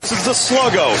This is the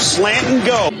Sluggo. Slant and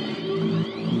go.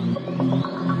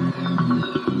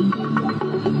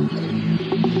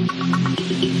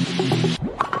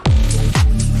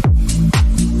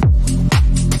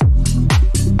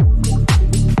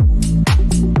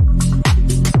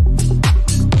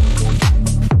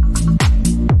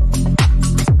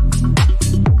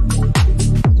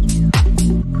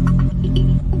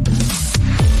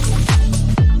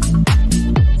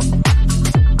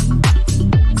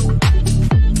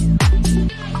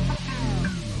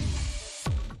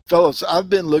 Fellas, I've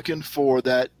been looking for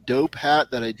that dope hat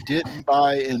that I didn't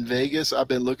buy in Vegas. I've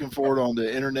been looking for it on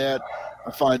the internet.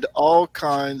 I find all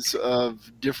kinds of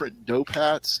different dope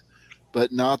hats,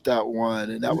 but not that one.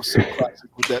 And that was so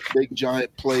classic with that big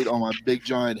giant plate on my big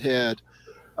giant head.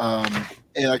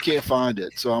 And I can't find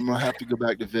it. So I'm going to have to go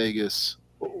back to Vegas.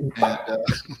 And,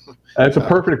 that's a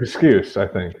perfect excuse, I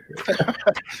think.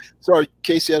 Sorry,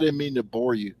 Casey, I didn't mean to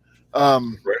bore you.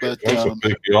 But that's a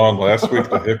big yawn. Last week,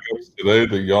 the hiccups. Today,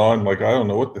 the yawn. Like, I don't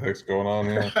know what the heck's going on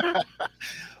here.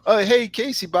 Hey,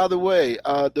 Casey, by the way,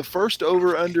 the first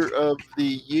over-under of the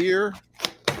year,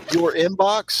 your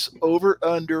inbox,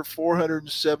 over-under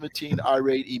 417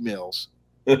 irate emails.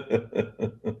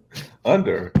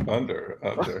 Under.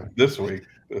 This week.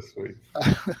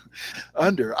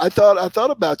 Under. I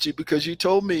thought about you because you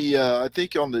told me, I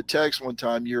think on the text one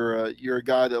time, you're a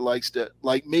guy that likes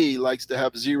to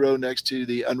have zero next to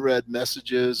the unread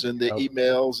messages and the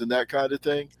emails and that kind of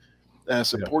thing. And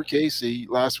so poor Casey,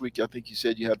 last week I think you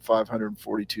said you had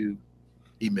 542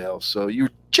 emails, so you're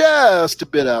just a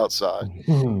bit outside.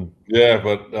 Yeah,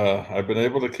 but I've been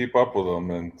able to keep up with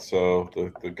them, and so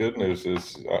the good news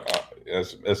is,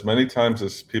 as many times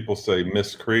as people say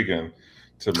Miss Cregan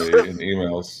to me in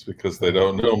emails because they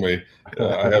don't know me,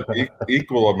 I have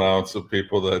equal amounts of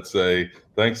people that say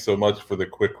thanks so much for the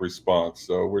quick response.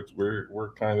 So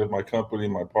we're kind of, my company,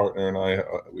 my partner and I,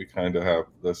 we kind of have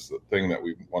this thing that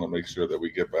we want to make sure that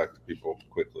we get back to people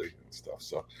quickly and stuff.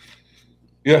 So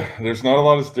yeah, there's not a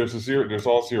lot of there's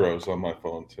all zeros on my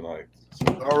phone tonight.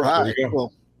 So, all right,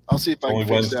 well, I'll see if I can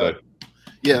fix that.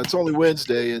 Yeah, it's only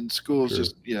Wednesday and school's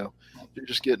just you're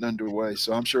just getting underway.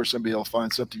 So I'm sure somebody will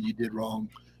find something you did wrong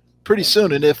pretty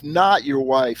soon. And if not, your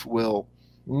wife will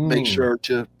make sure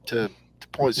to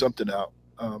point something out.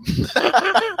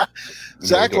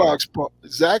 Zach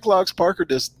Locks Parker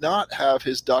does not have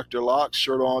his Dr. Locks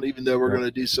shirt on, even though we're going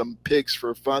to do some picks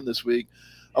for fun this week.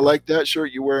 I like that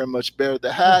shirt. You're wearing much better.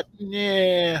 The hat,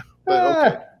 but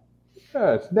okay.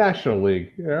 Yeah, it's National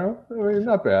League, I mean,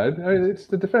 not bad. It's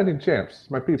the defending champs,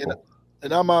 my people.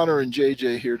 And I'm honoring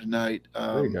JJ here tonight.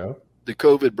 There you go. The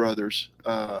COVID brothers,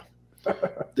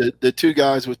 the two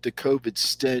guys with the COVID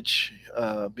stench,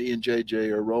 me and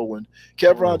JJ are rolling.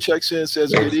 Kevron checks in and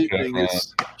says, good evening.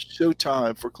 It's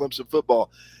showtime for Clemson football.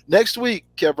 Next week,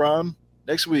 Kevron,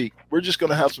 we're just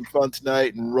going to have some fun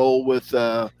tonight and roll with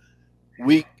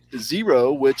week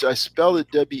 0, which I spelled it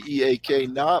W-E-A-K,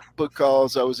 not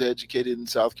because I was educated in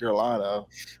South Carolina,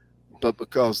 but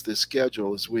because the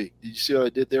schedule is weak. Did you see what I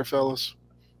did there, fellas?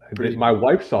 My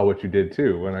wife saw what you did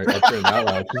too when I put it out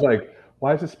loud. She's like,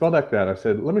 "Why is it spelled like that?" I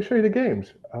said, "Let me show you the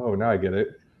games." Oh, now I get it.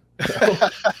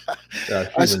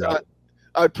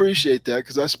 I appreciate that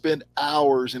because I spend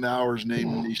hours and hours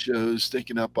naming these shows,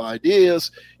 thinking up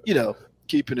ideas,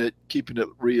 keeping it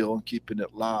real and keeping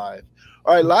it live.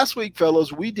 All right, last week,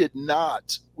 fellas, we did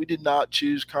not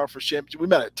choose conference championship. We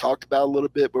might have talked about it a little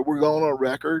bit, but we're going on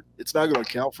record. It's not going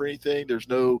to count for anything. There's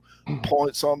no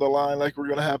points on the line like we're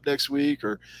going to have next week,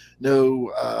 or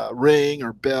no ring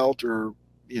or belt or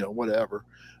whatever.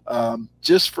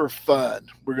 Just for fun,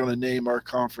 we're going to name our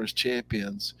conference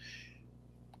champions.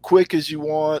 Quick as you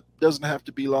want, doesn't have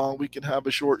to be long. We can have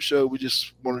a short show. We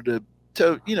just wanted to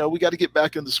we got to get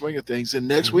back in the swing of things. And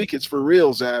next week it's for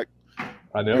real, Zach.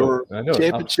 I know. Your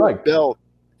championship belt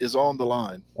is on the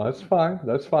line. Well,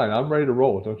 that's fine. I'm ready to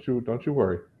roll. Don't you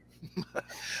worry.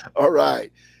 All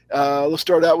right. Let's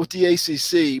start out with the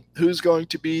ACC. Who's going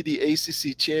to be the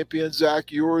ACC champion? Zach,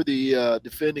 you're the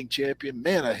defending champion.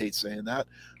 Man, I hate saying that.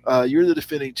 You're the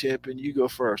defending champion. You go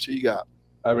first. Who you got?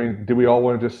 I mean, do we all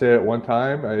want to just say it one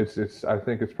time? I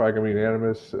think it's probably going to be an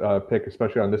unanimous pick,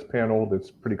 especially on this panel that's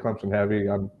pretty Clemson heavy.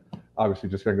 I'm obviously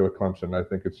just going to go with Clemson. I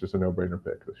think it's just a no-brainer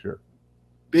pick this year.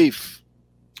 Beef.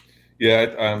 Yeah,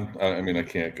 I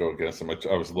can't go against them.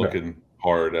 I was looking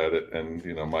hard at it, and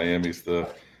Miami's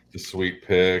the sweet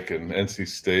pick, and NC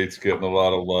State's getting a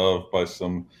lot of love by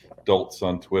some adults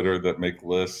on Twitter that make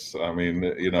lists. I mean,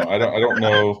 I don't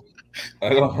know.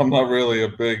 I'm not really a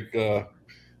big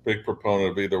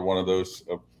proponent of either one of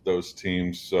those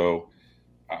teams. So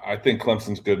I think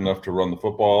Clemson's good enough to run the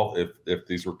football. If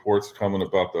these reports coming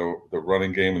about the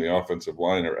running game and the offensive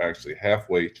line are actually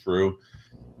halfway through,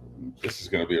 this is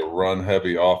going to be a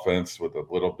run-heavy offense with a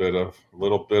little bit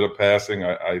of passing.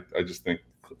 I just think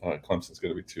Clemson's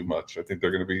going to be too much. I think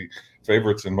they're going to be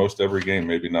favorites in most every game.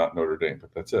 Maybe not Notre Dame,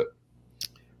 but that's it.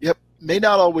 Yep, may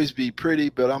not always be pretty,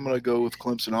 but I'm going to go with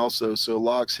Clemson also. So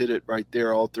Locks hit it right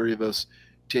there. All three of us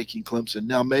taking Clemson.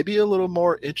 Now maybe a little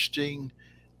more interesting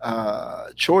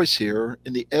choice here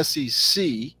in the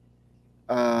SEC.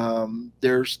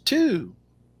 There's two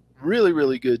really,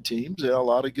 really good teams. There are a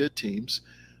lot of good teams,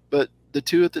 but the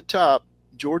two at the top,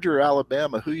 Georgia or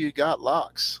Alabama, who you got,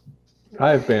 Locks?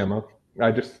 I have Bama.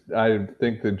 I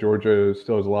think that Georgia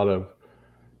still has a lot of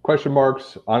question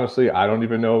marks. Honestly, I don't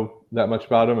even know that much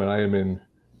about them, and I am in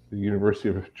the University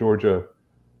of Georgia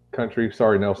country.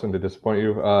 Sorry, Nelson, to disappoint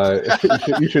you.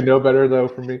 You should know better, though,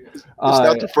 from me. It's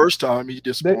not the first time you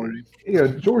disappointed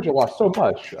him. Georgia lost so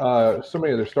much. So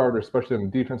many of their starters, especially on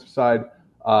the defensive side.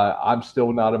 I'm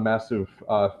still not a massive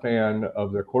fan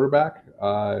of their quarterback.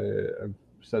 I've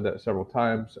said that several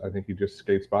times. I think he just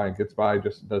skates by and gets by,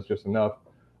 just does just enough.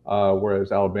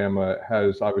 Whereas Alabama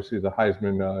has obviously the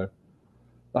Heisman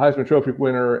Trophy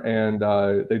winner,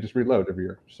 and they just reload every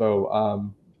year.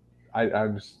 So I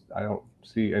don't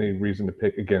see any reason to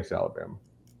pick against Alabama.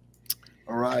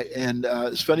 All right. And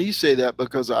it's funny you say that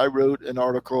because I wrote an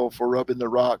article for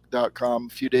rubbingtherock.com a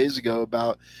few days ago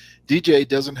about DJ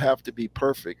doesn't have to be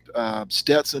perfect.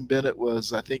 Stetson Bennett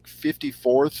was, I think,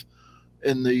 54th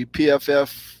in the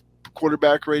PFF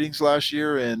quarterback ratings last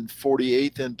year and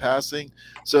 48th in passing.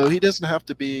 So DJ doesn't have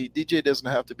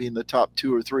to be in the top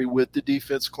 2 or 3 with the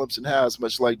defense Clemson has,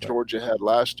 much like Georgia had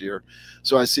last year.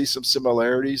 So I see some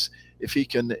similarities. If he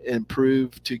can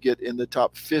improve to get in the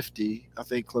top 50, I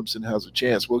think Clemson has a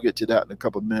chance. We'll get to that in a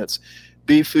couple of minutes.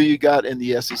 Beef, who you got in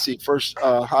the SEC? First,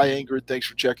 hi, Ingrid. Thanks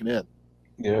for checking in.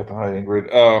 Yeah, hi, Ingrid.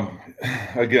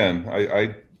 Again,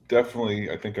 I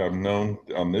definitely, I think I'm known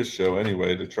on this show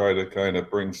anyway to try to kind of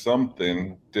bring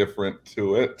something different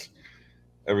to it.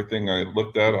 Everything I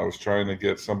looked at, I was trying to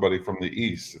get somebody from the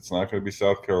East. It's not going to be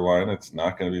South Carolina. It's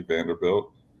not going to be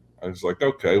Vanderbilt. I was like,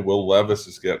 okay, Will Levis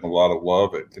is getting a lot of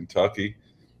love at Kentucky.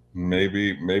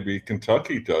 Maybe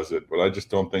Kentucky does it, but I just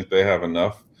don't think they have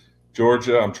enough.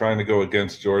 Georgia, I'm trying to go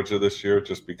against Georgia this year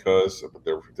just because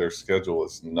their schedule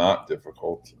is not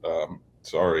difficult.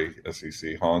 Sorry,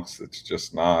 SEC honks, it's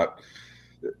just not.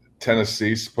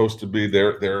 Tennessee's supposed to be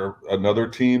they're another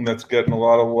team that's getting a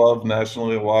lot of love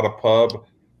nationally, a lot of pub.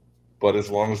 But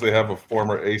as long as they have a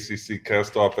former ACC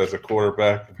cast-off as a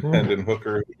quarterback, Hendon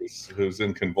Hooker, who's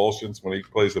in convulsions when he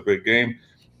plays a big game,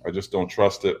 I just don't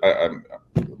trust it. I'm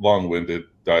long-winded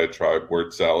diatribe,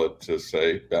 word salad to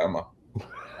say Bama.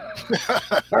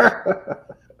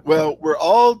 Well, we're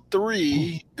all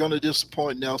three going to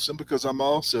disappoint Nelson because I'm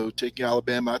also taking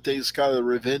Alabama. I think it's kind of a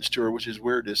revenge tour, which is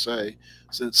weird to say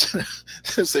since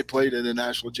they played in a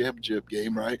national championship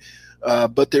game, right?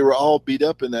 But they were all beat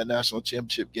up in that national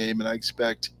championship game, and I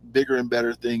expect bigger and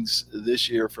better things this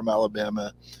year from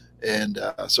Alabama. And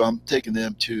so I'm taking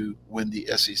them to win the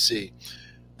SEC.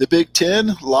 The Big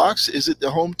Ten, Locks, is it the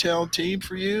hometown team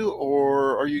for you,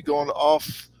 or are you going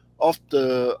off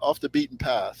the beaten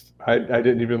path? I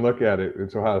didn't even look at it.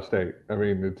 It's Ohio State. I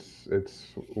mean, it's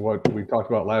what we talked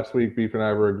about last week. Beef and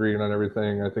I were agreeing on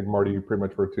everything. I think Marty, you pretty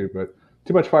much were too. But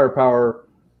too much firepower.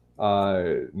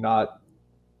 Not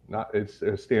it's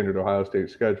a standard Ohio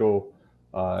State schedule.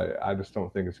 I just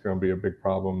don't think it's going to be a big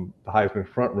problem. The Heisman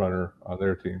front runner on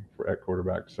their team at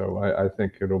quarterback. So I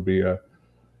think it'll be a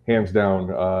hands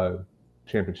down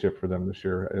championship for them this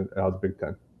year out of the Big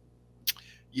Ten.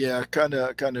 Yeah, kind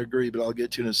of agree, but I'll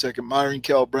get to it in a second. Myron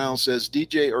Kell Brown says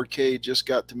DJ or K just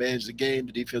got to manage the game.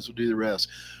 The defense will do the rest.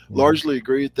 Largely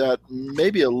agree with that.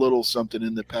 Maybe a little something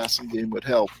in the passing game would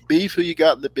help. Beef, who you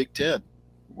got in the Big Ten?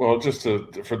 Well, just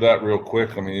for that real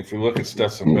quick, I mean, if you look at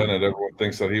Stetson Bennett, everyone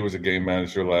thinks that he was a game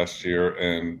manager last year,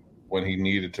 and when he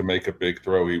needed to make a big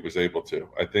throw, he was able to.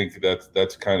 I think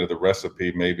that's kind of the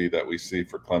recipe maybe that we see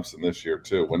for Clemson this year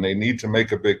too. When they need to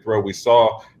make a big throw, we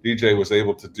saw DJ was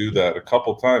able to do that a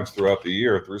couple times throughout the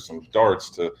year through some darts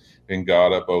to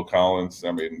Ngata, Bo Collins.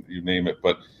 I mean, you name it.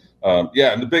 But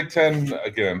in the Big Ten,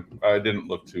 again, I didn't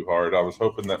look too hard. I was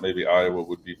hoping that maybe Iowa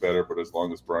would be better, but as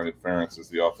long as Brian Ferentz is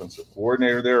the offensive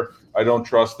coordinator there, I don't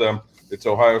trust them. It's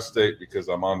Ohio State because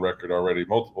I'm on record already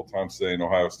multiple times saying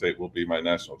Ohio State will be my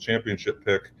national championship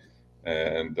pick,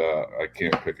 and I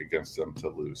can't pick against them to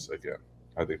lose again.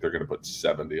 I think they're going to put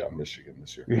 70 on Michigan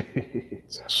this year.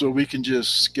 So we can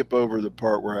just skip over the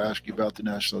part where I ask you about the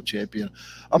national champion.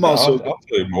 I'll tell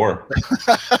you more.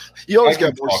 You always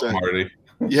got more to say. Marty.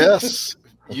 Yes.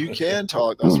 You can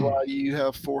talk. That's why you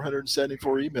have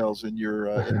 474 emails in your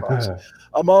inbox.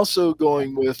 I'm also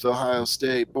going with Ohio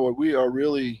State. Boy, we are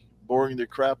really boring the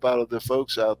crap out of the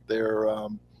folks out there.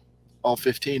 All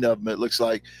 15 of them, it looks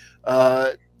like.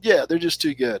 Yeah, they're just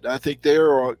too good. I think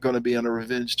they're going to be on a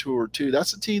revenge tour, too.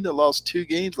 That's a team that lost 2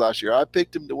 games last year. I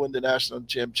picked them to win the national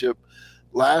championship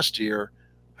last year.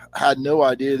 Had no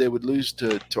idea they would lose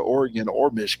to Oregon or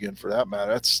Michigan, for that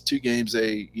matter. That's 2 games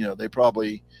they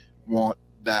probably want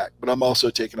back. But I'm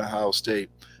also taking Ohio State.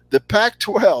 The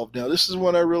Pac-12, now this is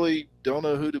one I really don't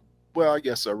know who to – well, I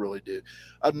guess I really do.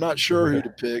 I'm not sure who to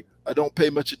pick. I don't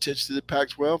pay much attention to the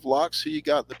Pac-12. Locks, who you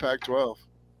got in the Pac-12?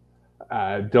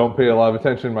 I don't pay a lot of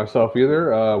attention myself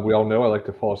either. We all know I like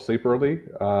to fall asleep early,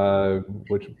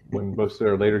 which when most of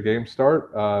their later games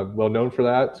start. Well known for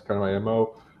that. It's kind of my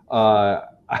MO.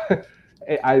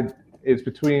 It's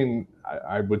between,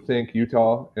 I would think,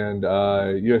 Utah and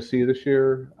USC this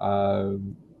year.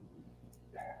 I'm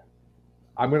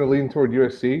going to lean toward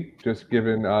USC, just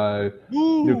given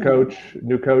new coach,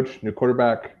 new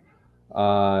quarterback,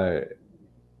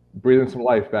 breathing some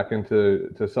life back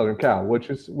into Southern Cal, which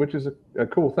is a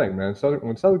cool thing, man.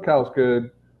 When Southern Cal is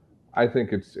good, I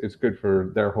think it's good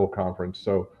for their whole conference.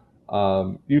 So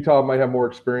Utah might have more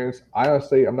experience.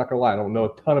 Honestly, I'm not going to lie, I don't know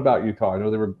a ton about Utah. I know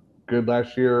they were good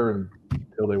last year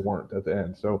until they weren't at the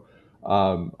end. So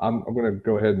I'm going to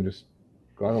go ahead and just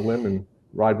go on a limb and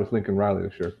ride with Lincoln Riley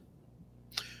this year.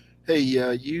 Hey,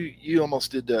 you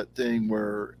almost did that thing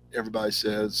where everybody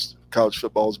says college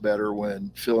football is better when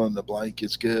fill in the blank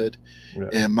is good. Yeah.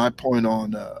 And my point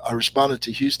on, I responded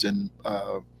to Houston,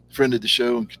 friend of the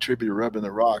show and contributor Rubbing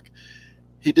the Rock.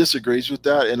 He disagrees with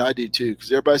that, and I do too,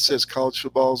 because everybody says college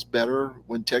football is better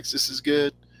when Texas is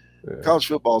good. Yeah. College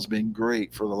football has been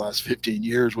great for the last 15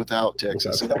 years without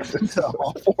Texas. I'm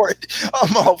all for it.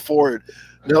 I'm all for it.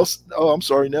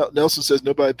 Nelson says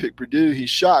nobody picked Purdue. He's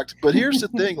shocked. But here's the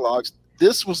thing, Locks.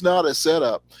 This was not a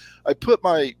setup. I put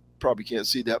probably can't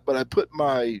see that, but I put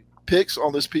my picks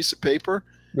on this piece of paper,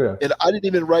 and I didn't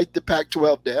even write the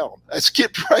Pac-12 down. I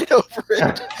skipped right over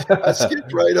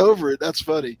it. That's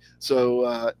funny.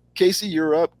 So, Casey,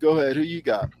 you're up. Go ahead. Who you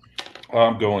got?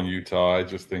 I'm going Utah. I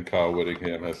just think Kyle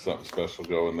Whittingham has something special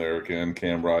going there again.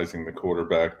 Cam Rising, the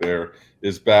quarterback there,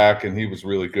 is back, and he was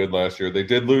really good last year. They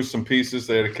did lose some pieces.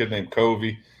 They had a kid named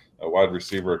Covey, a wide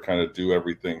receiver, kind of do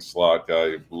everything slot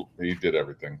guy. He did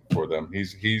everything for them.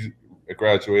 He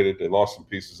graduated. They lost some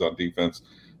pieces on defense,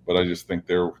 but I just think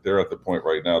they're at the point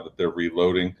right now that they're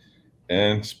reloading.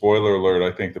 And spoiler alert,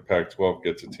 I think the Pac-12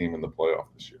 gets a team in the playoff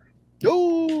this year.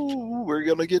 Oh, we're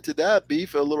going to get to that,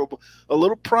 Beef. A little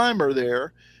primer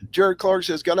there. Jared Clark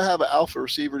says, got to have an alpha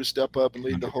receiver to step up and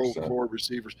lead 100%. The whole core of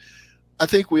receivers. I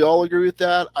think we all agree with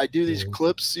that. I do these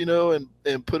clips, and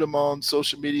put them on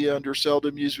social media under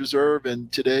Seldom Used Reserve.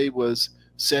 And today was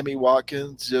Sammy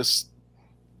Watkins just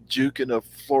juking a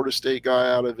Florida State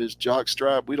guy out of his jock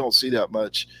strap. We don't see that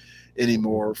much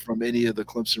anymore from any of the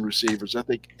Clemson receivers. I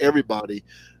think everybody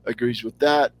agrees with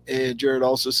that. And Jared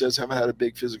also says, haven't had a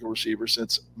big physical receiver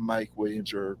since Mike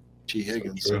Williams or T.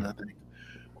 Higgins. And I think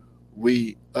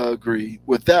we agree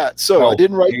with that. So health. I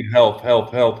didn't write health.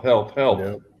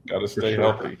 Yep. Got to stay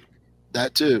healthy.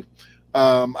 That too.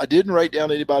 I didn't write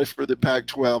down anybody for the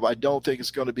Pac-12. I don't think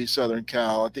it's going to be Southern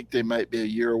Cal. I think they might be a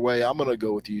year away. I'm going to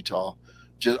go with Utah.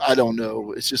 I don't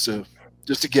know. It's just a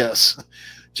guess.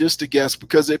 Just a guess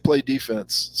because they play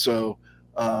defense. So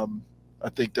I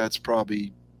think that's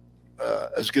probably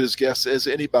as good a guess as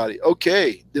anybody.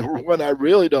 Okay, the one I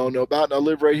really don't know about, and I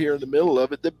live right here in the middle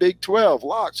of it, the Big 12.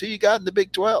 Locks, who you got in the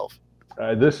Big 12?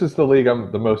 This is the league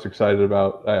I'm the most excited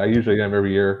about. I usually am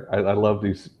every year. I love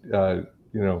these,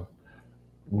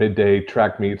 midday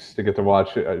track meets to get to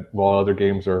watch while other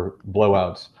games are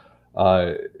blowouts.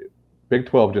 Big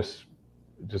 12 just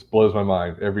blows my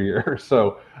mind every year.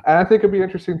 So, and I think it'd be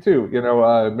interesting too.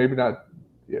 Maybe not.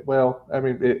 Well, I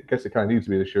mean, I guess it kind of needs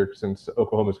to be this year since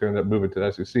Oklahoma's going to end up moving to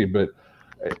the SEC. But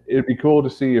it'd be cool to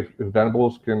see if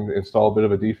Venables can install a bit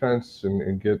of a defense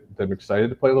and get them excited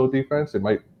to play a little defense. It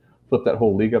might flip that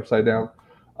whole league upside down.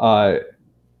 I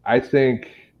think,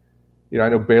 I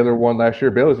know Baylor won last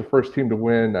year. Baylor's the first team to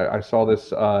win. I saw this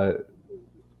to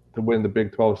win the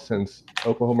Big 12 since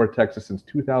Oklahoma or Texas since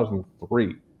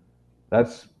 2003.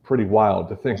 That's pretty wild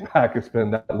to think back. It's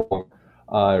been that long.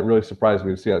 It really surprised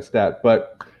me to see that stat.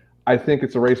 But I think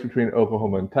it's a race between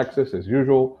Oklahoma and Texas as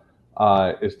usual.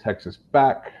 Is Texas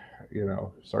back?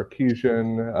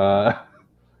 Sarkisian.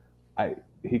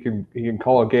 He can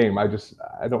call a game. I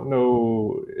don't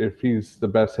know if he's the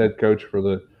best head coach for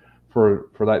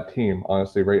that team.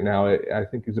 Honestly, right now, I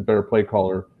think he's a better play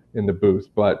caller in the booth.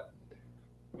 But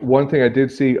One thing I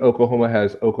did see, Oklahoma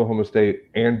has Oklahoma State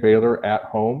and Baylor at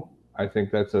home. I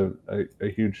think that's a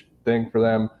huge thing for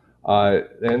them.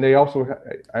 And they also,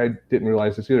 I didn't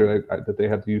realize this either, that they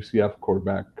have the UCF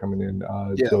quarterback coming in,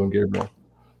 Dylan Gabriel.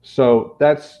 So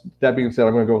that being said,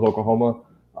 I'm going to go with Oklahoma.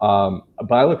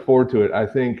 But I look forward to it. I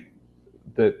think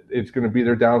that it's going to be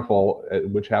their downfall,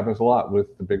 which happens a lot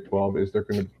with the Big 12, is they're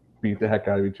going to beat the heck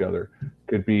out of each other.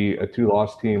 Could be a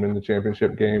 2-loss team in the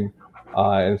championship game,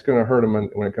 and it's going to hurt them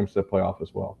when it comes to the playoff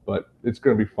as well. But it's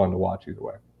going to be fun to watch either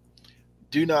way.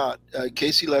 Do not,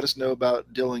 Casey let us know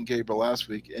about Dylan Gabriel last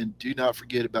week, and do not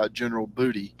forget about General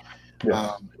Booty. Yes,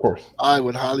 of course. I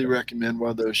would highly recommend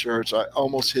one of those shirts. I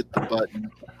almost hit the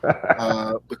button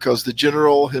because the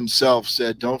general himself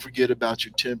said, don't forget about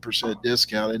your 10%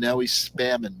 discount, and now he's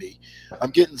spamming me. I'm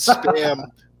getting spam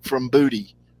from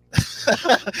Booty.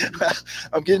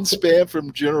 I'm getting spam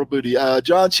from General Booty.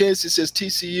 John Chancey says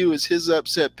TCU is his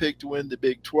upset pick to win the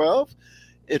Big 12.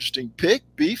 Interesting pick.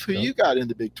 Beef, who you got in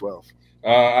the Big 12?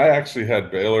 I actually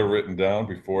had Baylor written down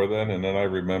before then, and then I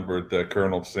remembered that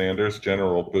Colonel Sanders,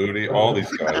 General Booty, all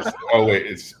these guys. Oh, wait,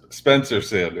 it's Spencer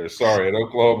Sanders. Sorry, at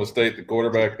Oklahoma State, the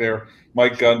quarterback there,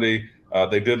 Mike Gundy.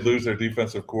 They did lose their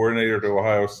defensive coordinator to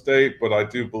Ohio State, but I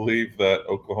do believe that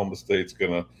Oklahoma State's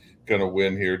gonna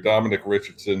win here. Dominic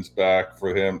Richardson's back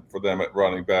for them at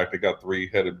running back. They got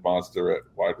three-headed monster at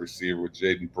wide receiver with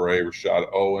Jaden Bray,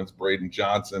 Rashad Owens, Braden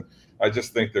Johnson. I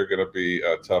just think they're going to be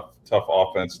a tough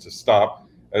offense to stop,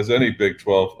 as any Big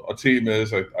 12 team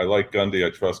is. I like Gundy.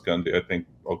 I trust Gundy. I think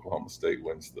Oklahoma State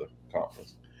wins the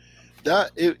conference.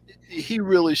 He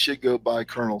really should go by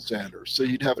Colonel Sanders. So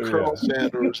you'd have Colonel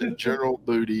Sanders and General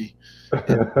Booty.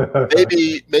 And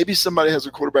maybe somebody has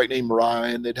a quarterback named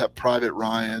Ryan. They'd have Private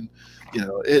Ryan.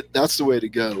 That's the way to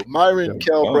go. Myron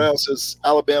Kell Brown says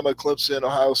Alabama, Clemson,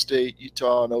 Ohio State,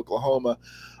 Utah, and Oklahoma.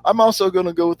 I'm also going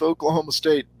to go with Oklahoma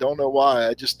State. Don't know why.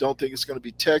 I just don't think it's going to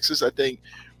be Texas. I think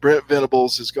Brent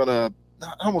Venables is going to,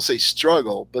 I don't want to say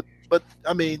struggle, but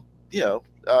I mean, we don't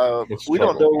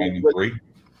know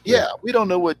we don't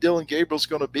know what Dylan Gabriel's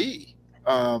going to be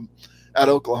at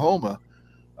Oklahoma.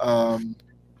 I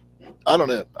don't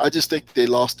know. I just think they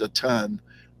lost a ton.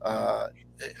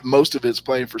 Most of it's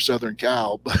playing for Southern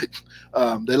Cal, but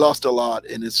they lost a lot.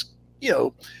 And it's,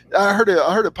 I heard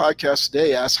a podcast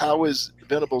today ask how is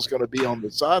Venables going to be on the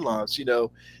sidelines.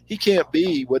 He can't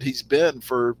be what he's been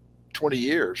for 20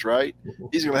 years, right?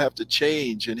 He's going to have to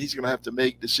change, and he's going to have to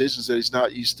make decisions that he's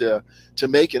not used to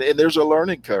making. And there's a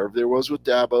learning curve. There was with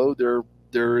Dabo.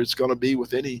 There is going to be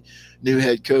with any new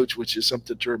head coach, which is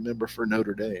something to remember for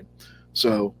Notre Dame.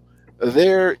 So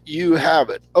there you have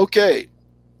it. Okay,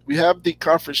 we have the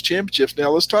conference championships.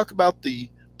 Now let's talk about the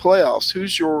playoffs.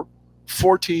 Who's your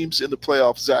 4 teams in the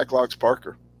playoffs, Zach Locks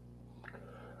Parker?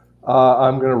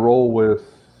 I'm going to roll with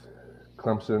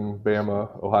Clemson,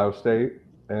 Bama, Ohio State,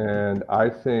 and I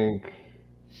think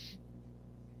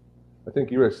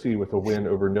USC with a win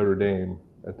over Notre Dame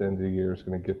at the end of the year is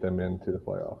going to get them into the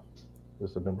playoff. This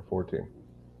is the number 4 team.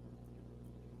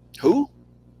 Who?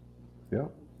 Yeah.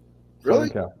 Really?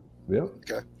 Yep.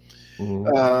 Okay.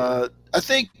 Mm-hmm. I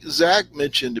think Zach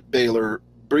mentioned Baylor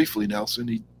briefly, Nelson.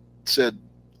 He said,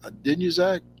 didn't you,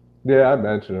 Zach? Yeah, I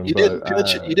mentioned him. You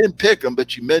didn't pick them,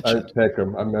 but you mentioned. I didn't pick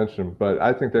them. I mentioned them, but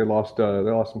I think they lost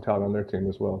some talent on their team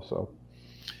as well. So.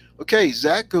 Okay,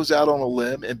 Zach goes out on a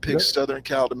limb and picks Southern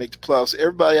Cal to make the playoffs.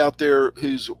 Everybody out there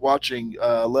who's watching,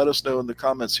 let us know in the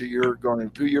comments who you're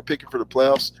picking for the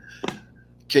playoffs.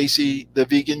 Casey, the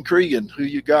vegan Cregan, who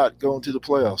you got going to the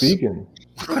playoffs? Vegan.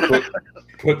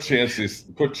 Put Chancey's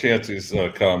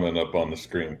comment up on the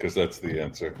screen, because that's the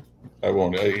answer. I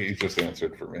won't. He just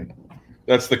answered for me.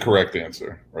 That's the correct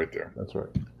answer right there. That's right.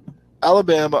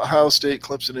 Alabama, Ohio State,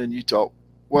 Clemson, and Utah.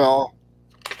 Well,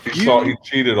 he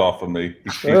cheated off of me.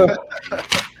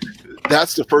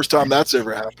 That's the first time that's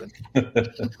ever happened.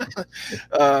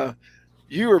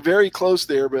 You were very close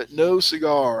there, but no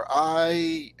cigar.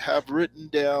 I have written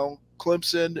down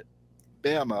Clemson,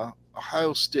 Bama,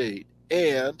 Ohio State,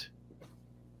 and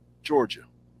Georgia.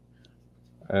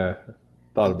 Thought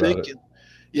about it.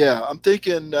 Yeah, I'm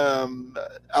thinking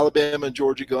Alabama and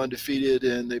Georgia go undefeated,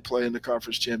 and they play in the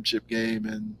conference championship game,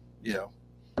 and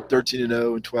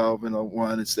 13-0 and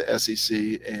 12-1. It's the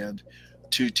SEC, and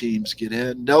 2 teams get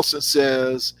in. Nelson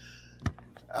says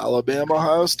Alabama,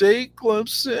 Ohio State,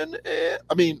 Clemson.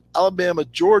 Alabama,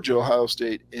 Georgia, Ohio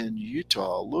State, and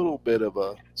Utah. A little bit of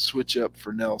a switch up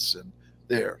for Nelson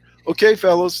there. Okay,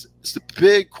 fellas, it's the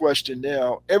big question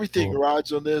now. Everything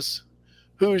rides on this.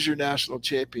 Who is your national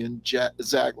champion?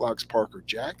 Zach Locks Parker.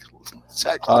 Jack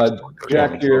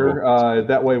here.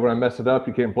 That way, when I mess it up,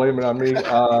 you can't blame it on me.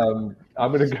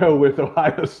 I'm going to go with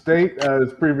Ohio State,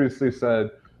 as previously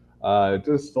said.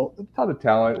 Just a ton of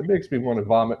talent. It makes me want to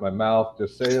vomit in my mouth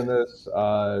just saying this.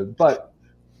 But,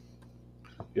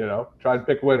 try and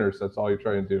pick winners. That's all you're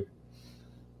trying to do.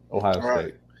 Ohio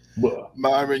State. Right.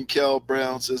 Myron Kell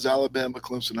Brown says Alabama,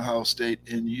 Clemson, Ohio State,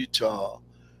 and Utah.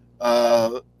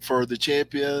 For the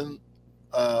champion,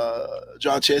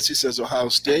 John Chansey says Ohio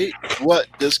State. What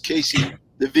does Casey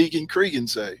the Vegan Cregan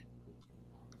say?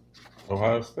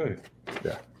 Ohio State.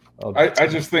 Yeah. I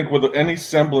just think with any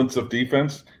semblance of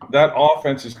defense, that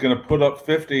offense is going to put up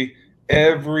 50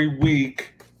 every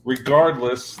week,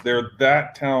 regardless. They're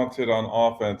that talented on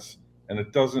offense, and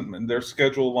it doesn't. And their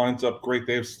schedule lines up great.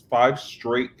 They have 5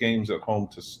 straight games at home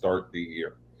to start the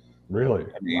year. Really?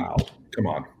 I mean, wow. Come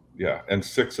on, yeah. And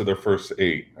 6 of their first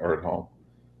 8 are at home.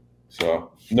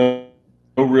 So no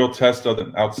real test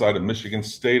outside of Michigan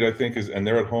State, I think, and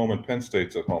they're at home, and Penn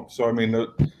State's at home. So I mean,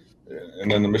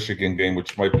 and then the Michigan game,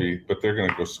 which might be, but they're going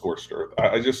to go scorched earth.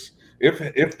 I just,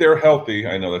 if they're healthy,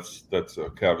 I know that's a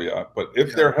caveat, but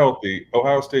if they're healthy,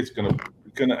 Ohio State's going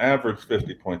to average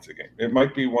 50 points a game. It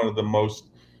might be one of the most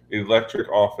electric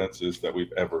offenses that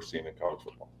we've ever seen in college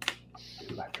football.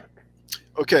 Electric.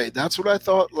 Okay, that's what I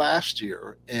thought last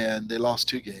year, and they lost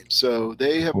 2 games, so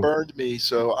they have burned me.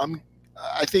 So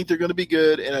I think they're going to be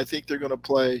good, and I think they're going to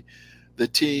play the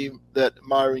team that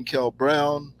Myron Kell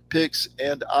Brown picks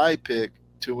and I pick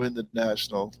to win the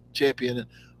national champion.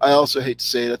 I also hate to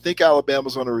say it, I think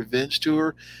Alabama's on a revenge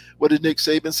tour. What did Nick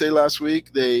Saban say last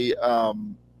week? They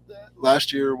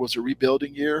last year was a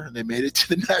rebuilding year, and they made it to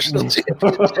the national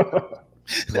championship.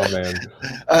 Oh, man.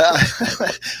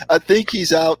 I think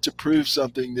he's out to prove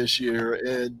something this year,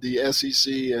 and the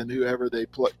SEC and whoever they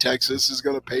play, Texas is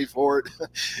going to pay for it.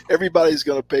 Everybody's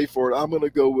going to pay for it. I'm going to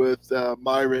go with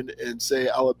Myron and say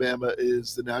Alabama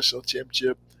is the national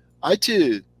championship. I,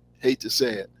 too, hate to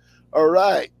say it. All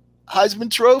right.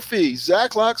 Heisman Trophy.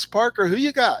 Zach Locks Parker, who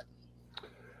you got?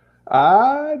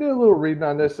 I did a little reading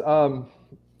on this.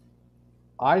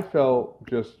 I felt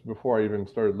just before I even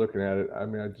started looking at it, I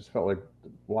mean, I just felt like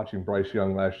watching Bryce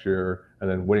Young last year and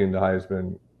then winning the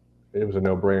Heisman, it was a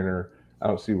no-brainer. I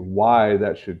don't see why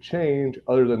that should change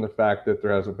other than the fact that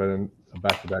there hasn't been a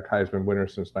back-to-back Heisman winner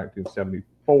since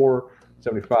 1974,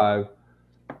 75.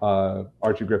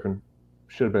 Archie Griffin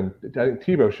should have been – I think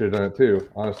Tebow should have done it too,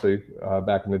 honestly,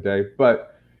 back in the day.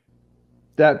 But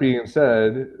that being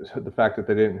said, the fact that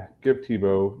they didn't give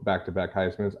Tebow back-to-back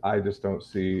Heismans, I just don't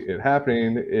see it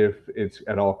happening if it's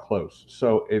at all close.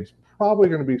 So it's probably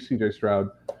going to be C.J. Stroud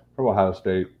from Ohio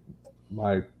State,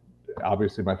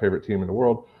 obviously my favorite team in the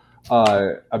world.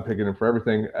 I'm picking him for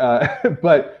everything.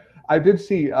 But I did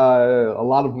see a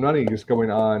lot of nutties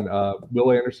going on.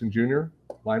 Will Anderson Jr.,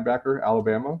 linebacker,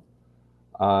 Alabama.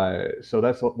 So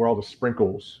that's where all the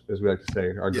sprinkles, as we like to say,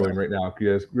 are going right now. He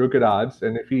has real good odds,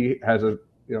 and if he has a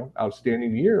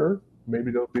outstanding year, maybe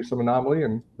there'll be some anomaly,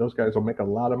 and those guys will make a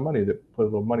lot of money that put a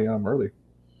little money on them early.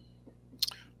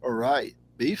 All right,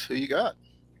 Beef, who you got?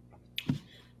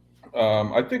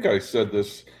 I think I said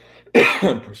this,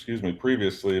 excuse me,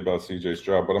 previously about C.J.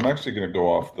 Stroud, but I'm actually going to go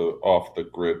off the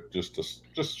grid just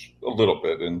a little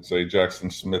bit and say Jackson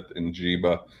Smith and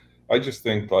Jiba. I just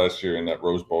think last year in that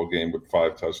Rose Bowl game with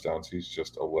 5 touchdowns, he's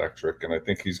just electric, and I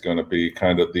think he's going to be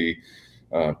kind of the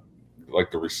like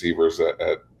the receivers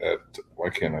at why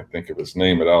can't I think of his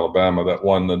name at Alabama that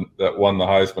won the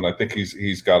Heisman. I think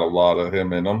he's got a lot of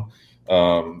him in him,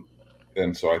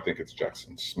 and so I think it's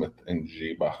Jackson Smith and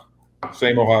Jiba.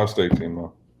 Same Ohio State team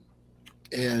though.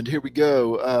 And here we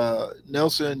go.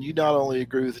 Nelson, you not only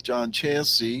agree with John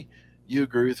Chansey, you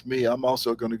agree with me. I'm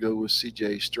also going to go with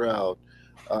C.J. Stroud.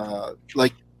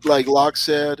 Like Locke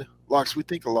said, Locks, we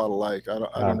think a lot alike. I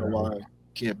don't know why I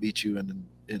can't beat you in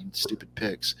stupid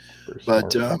picks,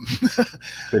 but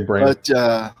big brain.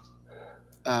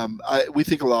 We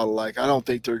think a lot alike. I don't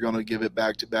think they're going to give it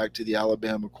back to the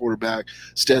Alabama quarterback.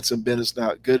 Stetson Bennett's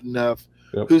not good enough.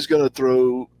 Yep. Who's going to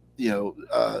throw?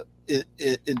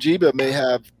 Njiba may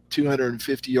have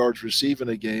 250 yards receiving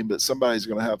a game, but somebody's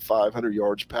going to have 500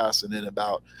 yards passing and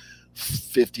about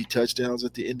 50 touchdowns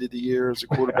at the end of the year as a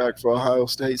quarterback for Ohio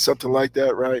State, something like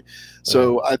that, right?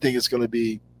 So I think it's going to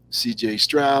be C.J.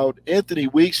 Stroud. Anthony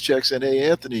Weeks checks in, hey,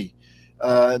 Anthony,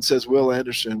 and says Will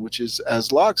Anderson, which is,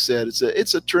 as Locke said, it's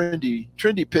a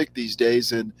trendy pick these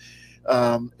days. And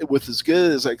with as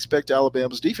good as I expect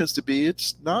Alabama's defense to be,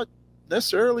 it's not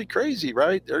necessarily crazy,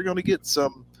 right? They're going to get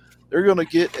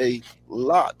a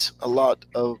lot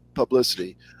of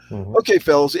publicity. Mm-hmm. Okay,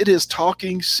 fellas, it is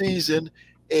talking season.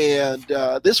 And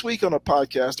this week on a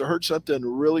podcast, I heard something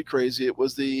really crazy. It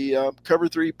was the Cover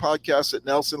 3 podcast that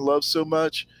Nelson loves so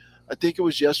much. I think it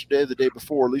was yesterday or the day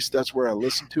before, at least that's where I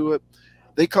listened to it.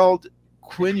 They called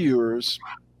Quinn Ewers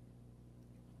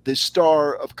the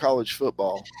star of college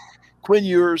football. Quinn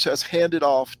Ewers has handed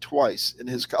off twice in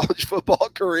his college football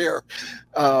career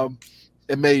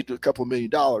and made a couple of $1 million.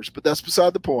 But that's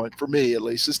beside the point, for me at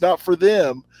least. It's not for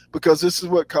them, because this is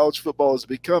what college football is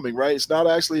becoming, right? It's not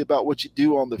actually about what you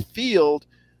do on the field.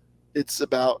 It's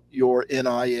about your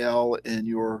NIL and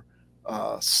your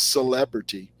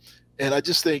celebrity. And I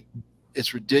just think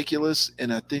it's ridiculous.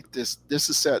 And I think this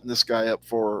is setting this guy up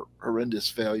for horrendous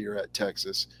failure at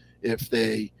Texas if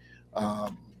they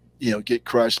get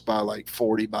crushed by like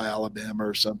 40 by Alabama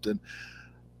or something.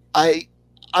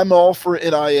 I'm all for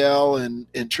NIL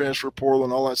and transfer portal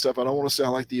and all that stuff. I don't want to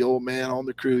sound like the old man on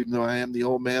the crew, even though I am the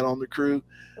old man on the crew.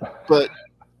 But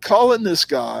calling this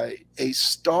guy a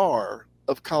star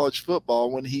of college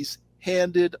football when he's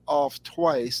handed off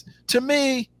twice, to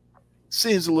me,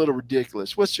 seems a little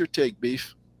ridiculous. What's your take,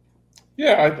 Beef?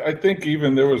 Yeah, I think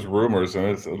even there was rumors, and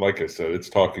it's like I said, it's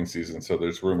talking season, so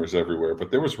there's rumors everywhere.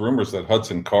 But there was rumors that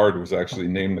Hudson Card was actually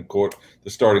named the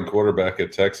starting quarterback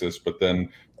at Texas, but then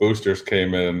boosters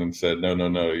came in and said, no,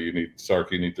 you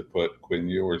need to put Quinn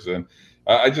Ewers in.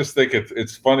 I just think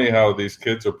it's funny how these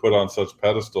kids are put on such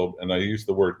pedestal, and I use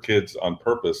the word kids on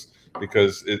purpose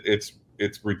because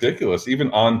it's ridiculous.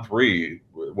 Even On3,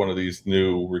 one of these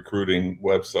new recruiting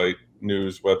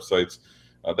news websites,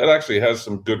 that actually has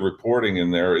some good reporting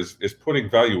in there, is putting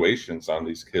valuations on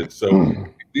these kids. So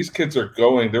these kids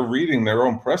they're reading their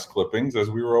own press clippings, as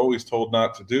we were always told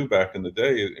not to do back in the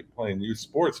day playing youth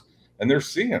sports. And they're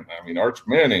seeing, I mean, Arch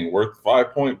Manning worth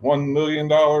 $5.1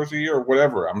 million a year or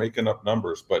whatever. I'm making up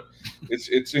numbers, but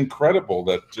it's incredible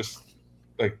that just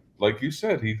like you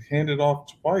said, he handed off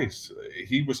twice.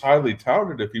 He was highly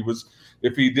touted.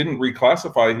 If he didn't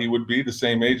reclassify, he would be the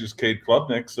same age as Cade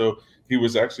Klubnik. So he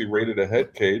was actually rated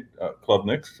ahead, Cade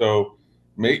Klubnik. So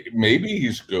maybe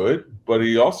he's good, but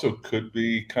he also could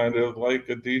be kind of like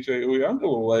a DJ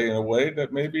Uiagalelei in a way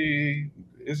that maybe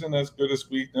isn't as good as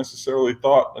we necessarily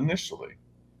thought initially.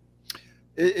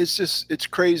 It's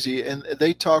crazy. And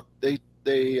they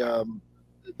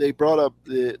brought up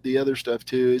the other stuff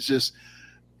too. It's just,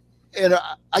 and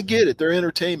I get it. They're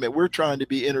entertainment. We're trying to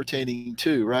be entertaining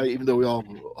too, right? Even though we all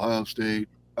Ohio State,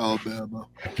 Alabama,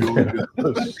 Georgia.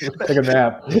 Take a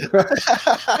nap.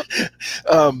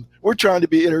 We're trying to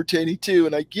be entertaining too,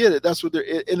 and I get it. That's what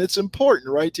and it's important,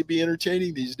 right, to be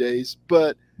entertaining these days.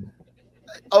 But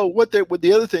what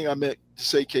the other thing I meant to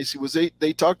say, Casey, was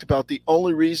they talked about the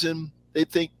only reason they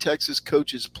think Texas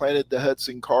coaches planted the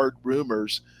Hudson Card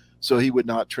rumors so he would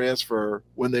not transfer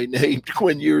when they named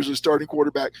Quinn Ewers as starting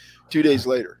quarterback 2 days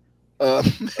later.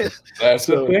 That's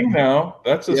the thing now.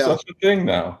 That's such a thing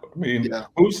now. I mean,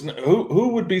 who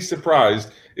would be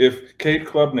surprised if Cade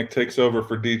Klubnik takes over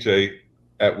for DJ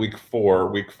at week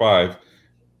 4, week 5,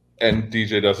 and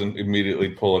DJ doesn't immediately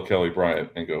pull a Kelly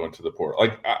Bryant and go into the portal?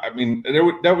 Like, I mean,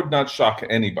 that would not shock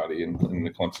anybody in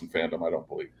the Clemson fandom, I don't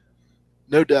believe.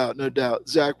 No doubt.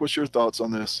 Zach, what's your thoughts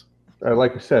on this?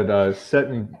 Like I said,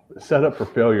 set up for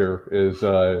failure is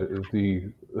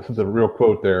the real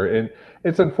quote there, and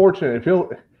it's unfortunate.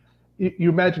 You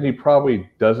imagine he probably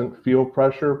doesn't feel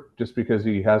pressure just because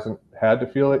he hasn't had to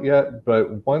feel it yet.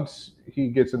 But once he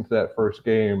gets into that first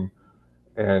game,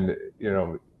 and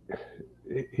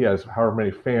he has however many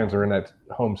fans are in that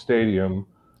home stadium,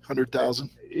 100,000.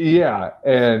 Yeah,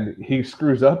 and he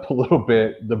screws up a little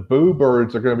bit, the boo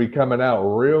birds are going to be coming out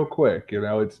real quick.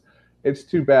 It's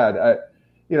too bad.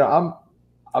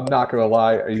 I'm not going to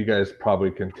lie. You guys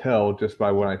probably can tell just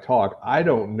by when I talk. I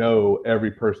don't know every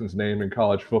person's name in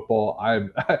college football.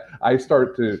 I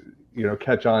start to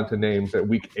catch on to names at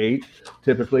week 8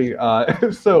 typically.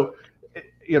 So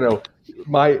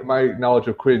my knowledge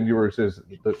of Quinn Ewers is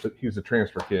that he's a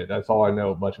transfer kid. That's all I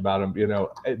know much about him.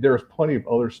 There's plenty of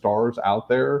other stars out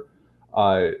there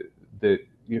that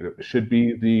should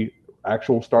be the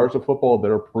actual stars of football that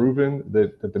are proven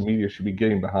that the media should be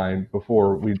getting behind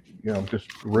before we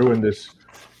just ruin this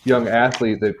young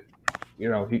athlete that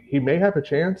he may have a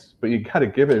chance, but you got to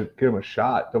give him a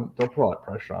shot. Don't put all that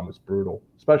pressure on him. It's brutal,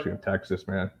 especially in Texas,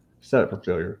 man. Set up for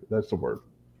failure. That's the word.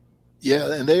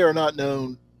 Yeah, and they are not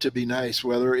known to be nice,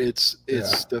 whether it's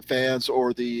the fans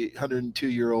or the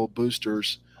 102-year-old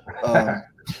boosters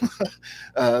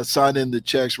signing the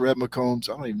checks. Red McCombs,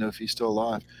 I don't even know if he's still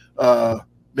alive.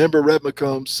 Remember, Red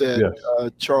McCombs said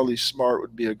Charlie Smart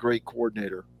would be a great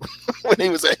coordinator when he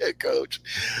was a head coach.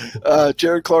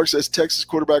 Jared Clark says Texas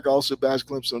quarterback also bashed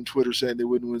Clemson on Twitter saying they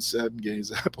wouldn't win 7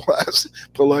 games. I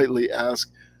politely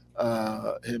asked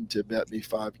him to bet me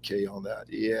 $5K on that.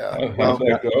 Yeah. How'd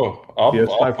that go?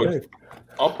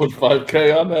 I'll put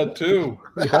 5K on that too.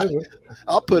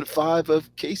 I'll put 5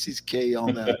 of Casey's K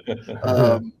on that.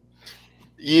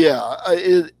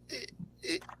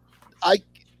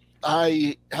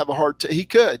 I have a hard time. He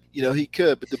could,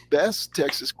 but the best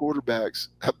Texas quarterbacks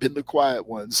have been the quiet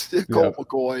ones. Colt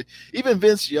McCoy, even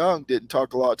Vince Young didn't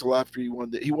talk a lot till after he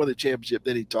won the championship.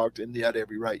 Then he talked, and he had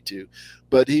every right to,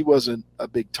 but he wasn't a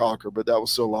big talker. But that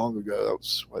was so long ago.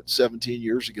 That was 17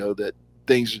 years ago. That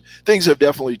things have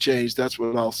definitely changed. That's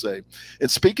what I'll say. And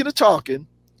speaking of talking,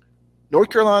 North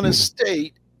Carolina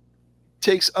State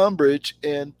takes umbrage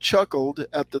and chuckled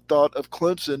at the thought of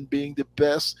Clemson being the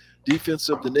best defense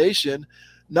of the nation.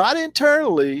 Not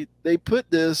internally. They put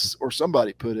this, or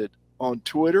somebody put it on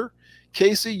Twitter.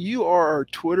 Casey, you are our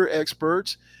Twitter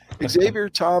experts. Xavier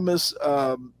Thomas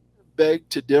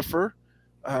begged to differ.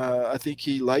 I think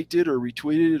he liked it or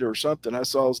retweeted it or something. I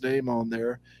saw his name on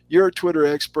there. You're a Twitter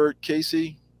expert.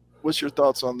 Casey, what's your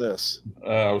thoughts on this?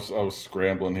 I was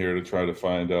scrambling here to try to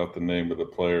find out the name of the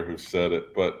player who said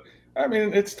it, but I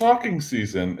mean, it's talking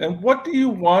season, and what do you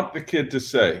want the kid to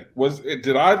say?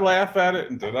 Did I laugh at it,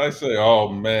 and did I say, "Oh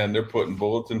man, they're putting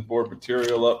bulletin board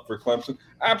material up for Clemson"?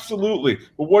 Absolutely.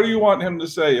 But what do you want him to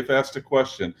say if asked a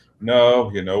question?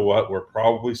 No, you know what? We're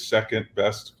probably second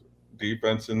best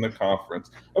defense in the conference.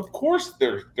 Of course, they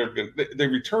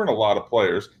return a lot of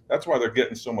players. That's why they're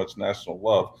getting so much national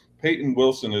love. Peyton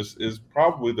Wilson is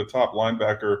probably the top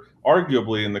linebacker,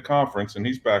 arguably, in the conference, and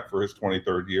he's back for his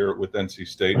 23rd year with NC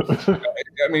State.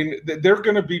 I mean, they're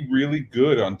going to be really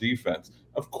good on defense.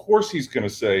 Of course he's going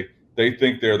to say they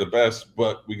think they're the best,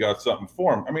 but we got something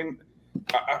for them. I mean,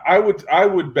 I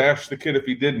would bash the kid if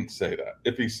he didn't say that.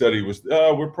 If he said he was,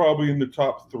 we're probably in the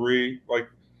top 3.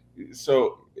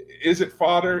 So is it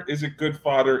fodder? Is it good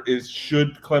fodder?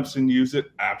 Should Clemson use it?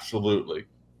 Absolutely.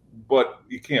 But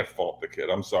you can't fault the kid.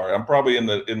 I'm sorry. I'm probably in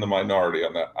the minority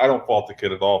on that. I don't fault the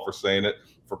kid at all for saying it,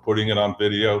 for putting it on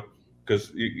video,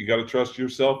 because you got to trust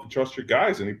yourself and trust your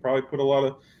guys. And he probably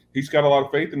he's got a lot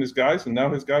of faith in his guys, and now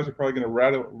his guys are probably going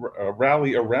to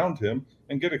rally around him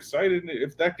and get excited. And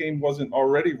if that game wasn't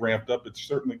already ramped up, it's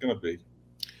certainly going to be.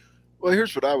 Well,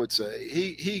 here's what I would say.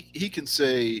 He can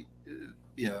say,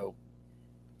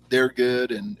 they're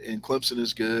good and Clemson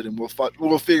is good, and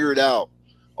we'll figure it out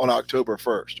on October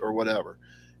 1st or whatever,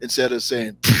 instead of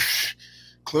saying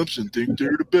Clemson think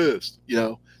they're the best.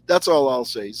 That's all I'll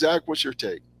say. Zach, what's your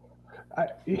take?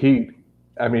 He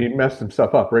messed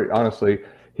himself up, right? Honestly,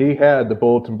 he had the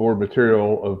bulletin board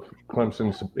material of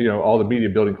Clemson's, all the media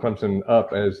building Clemson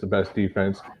up as the best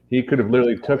defense. He could have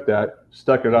literally took that,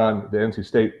 stuck it on the NC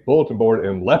State bulletin board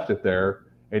and left it there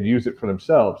and used it for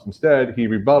themselves. Instead, he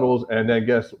rebuttals, and then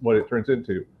guess what it turns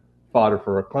into? Fodder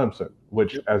for a Clemson,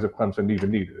 which as if Clemson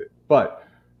even needed it. But,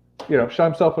 shot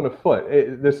himself in the foot.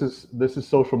 This is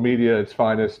social media at its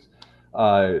finest.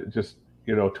 Just,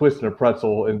 twisting a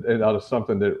pretzel and out of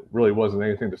something that really wasn't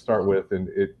anything to start with, and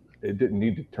it didn't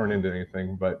need to turn into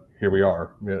anything, but here we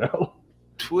are,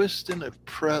 Twisting a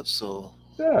pretzel.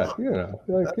 Yeah,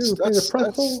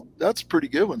 that's a pretty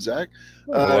good one, Zach.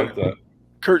 I like that.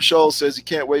 Kurt Scholl says he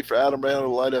can't wait for Adam Randall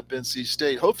to light up NC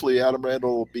State. Hopefully Adam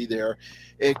Randall will be there.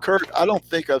 And Kurt, I don't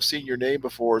think I've seen your name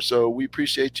before, so we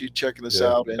appreciate you checking us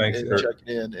out and checking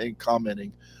in and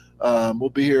commenting.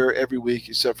 We'll be here every week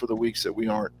except for the weeks that we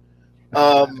aren't.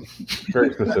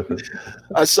 Very specific.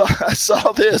 I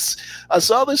saw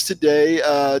this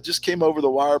today. Just came over the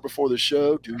wire before the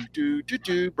show.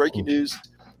 Breaking news.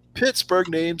 Pittsburgh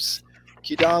names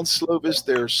Kedon Slovis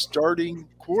their starting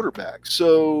quarterback.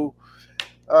 So,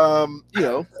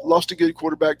 lost a good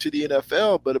quarterback to the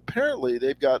NFL, but apparently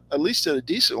they've got at least a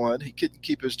decent one. He couldn't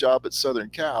keep his job at Southern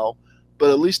Cal, but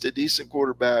at least a decent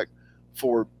quarterback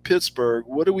for Pittsburgh.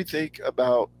 What do we think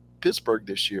about Pittsburgh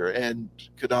this year and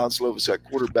Kedon Slovis at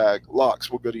quarterback? Locks,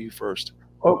 we'll go to you first.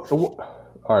 Oh,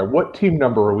 all right. What team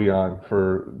number are we on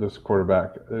for this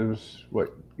quarterback? It was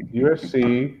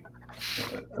USC.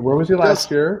 Where was he last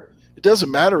year? It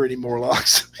doesn't matter anymore,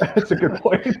 Locks. That's a good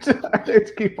point.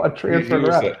 It's keep on transferring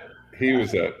around. He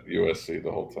was at USC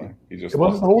the whole time. He just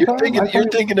wasn't the whole time. You're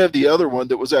thinking of the other one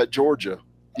that was at Georgia.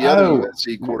 The other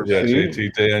USC quarterback. Yeah,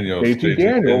 JT Daniels. JT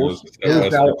Daniels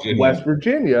is now West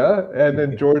Virginia, and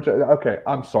then Georgia. Okay,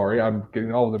 I'm sorry, I'm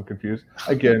getting all of them confused.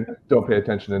 Again, don't pay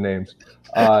attention to names.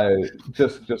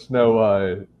 Just know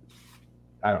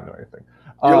I don't know anything.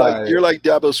 You're like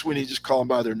Dabo Swinney, just call them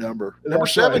by their number. Number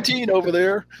 17 right. Over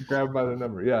there. Grab by the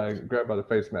number. Yeah, grab by the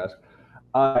face mask.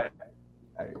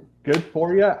 Good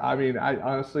for you. I mean, I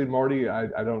honestly, Marty,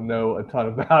 I don't know a ton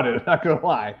about it. Not gonna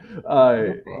lie.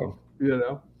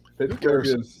 Pittsburgh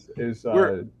is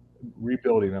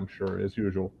rebuilding, I'm sure, as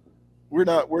usual. We're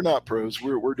not pros.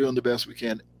 We're doing the best we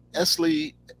can.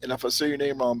 Esley, and if I say your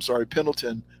name wrong, I'm sorry,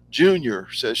 Pendleton Jr.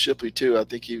 says Shipley too. I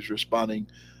think he was responding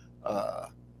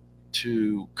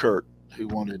to Kurt, who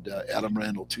wanted Adam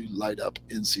Randall to light up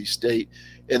NC State.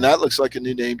 And that looks like a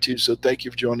new name too. So thank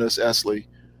you for joining us, Esley.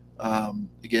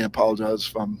 Again, apologize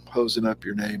if I'm hosing up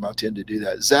your name. I tend to do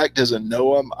that. Zach doesn't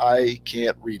know him. I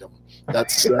can't read them.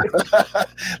 That's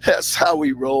that's how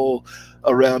we roll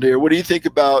around here. What do you think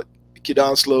about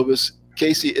Kedon Slovis?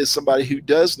 Casey is somebody who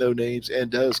does know names and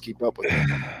does keep up with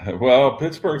them. Well,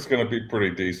 Pittsburgh's going to be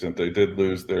pretty decent. They did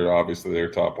lose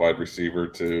their top wide receiver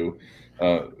to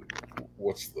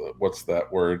what's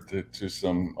that word, to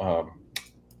some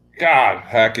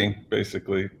hacking,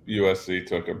 basically. USC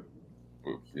took him.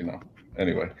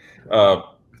 Anyway,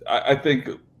 I think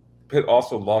Pitt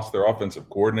also lost their offensive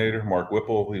coordinator, Mark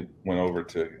Whipple. He went over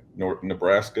to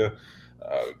Nebraska.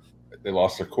 They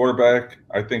lost their quarterback.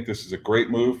 I think this is a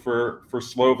great move for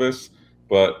Slovis,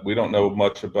 but we don't know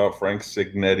much about Frank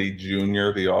Cignetti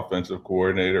Jr., the offensive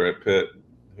coordinator at Pitt,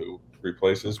 who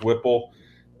replaces Whipple.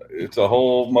 It's a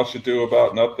whole much ado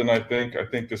about nothing, I think. I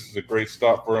think this is a great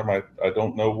stop for him. I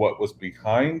don't know what was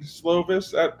behind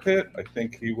Slovis at Pitt. I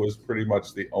think he was pretty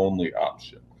much the only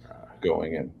option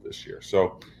going in this year.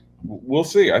 So we'll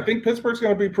see. I think Pittsburgh's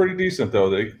going to be pretty decent, though.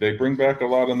 They bring back a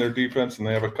lot on their defense, and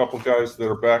they have a couple guys that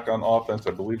are back on offense.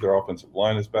 I believe their offensive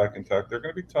line is back intact. They're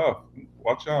going to be tough.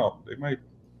 Watch out. They might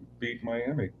beat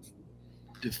Miami.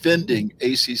 Defending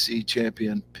ACC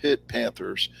champion Pitt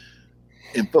Panthers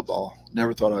in football.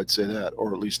 Never thought I'd say that,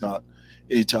 or at least not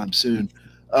anytime soon.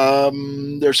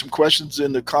 There's some questions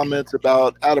in the comments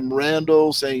about Adam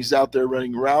Randall saying he's out there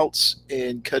running routes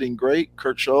and cutting great.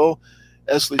 Kurt Scholl.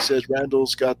 Esley says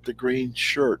Randall's got the green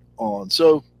shirt on.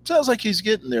 So sounds like he's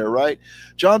getting there, right?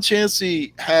 John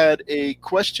Chansey had a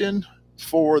question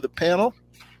for the panel.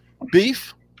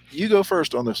 Beef, you go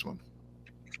first on this one.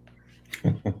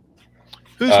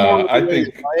 Who's more I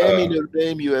think Miami, Notre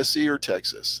Dame, USC, or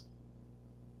Texas?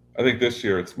 I think this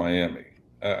year it's Miami.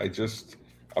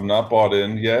 I'm not bought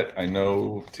in yet. I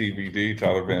know TVD,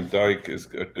 Tyler Van Dyke, is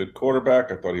a good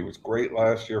quarterback. I thought he was great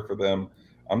last year for them.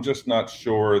 I'm just not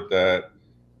sure that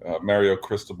Mario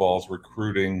Cristobal's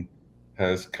recruiting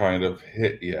has kind of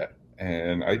hit yet.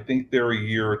 And I think they're a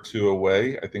year or two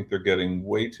away. I think they're getting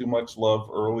way too much love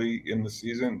early in the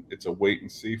season. It's a wait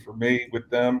and see for me with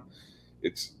them.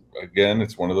 It's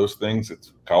one of those things.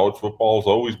 It's college football is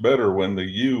always better when the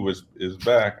U is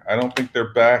back. I don't think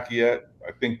they're back yet.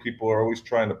 I think people are always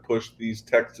trying to push these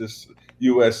Texas,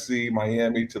 USC,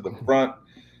 Miami to the front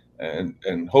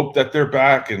and hope that they're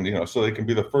back and, so they can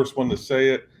be the first one to say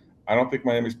it. I don't think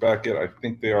Miami's back yet. I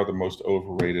think they are the most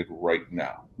overrated right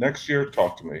now. Next year,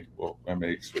 talk to me. Well, I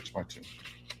may switch my team.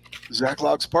 Zach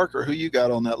Laux Parker, who you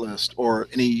got on that list, or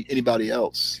anybody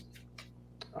else?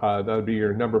 That would be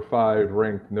your number 5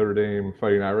 ranked Notre Dame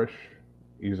Fighting Irish,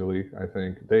 easily. I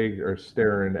think they are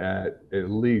staring at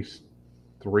least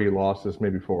 3 losses,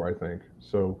 maybe 4. I think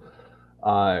so.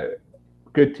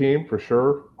 Good team for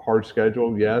sure. Hard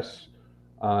schedule, yes.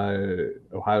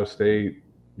 Ohio State,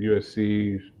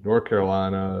 USC, North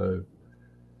Carolina,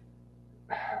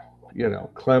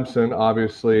 Clemson,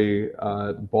 obviously,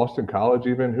 Boston College,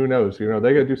 even. Who knows? They got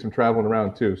to do some traveling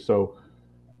around too. So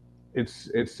it's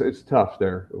tough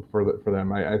there for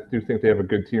them. I do think they have a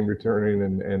good team returning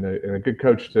and a good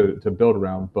coach to build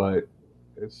around, but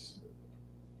it's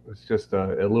just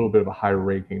a little bit of a high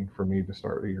ranking for me to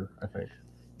start the year, I think.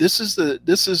 This is the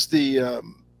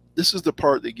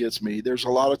part that gets me. There's a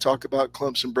lot of talk about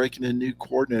Clemson breaking in new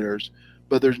coordinators,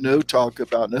 but there's no talk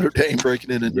about Notre Dame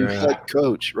breaking in a new head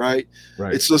coach, right?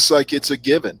 It's just like it's a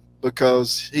given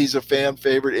because he's a fan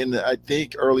favorite, and I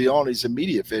think early on he's a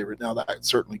media favorite. Now that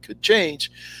certainly could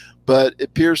change, but it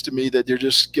appears to me that they're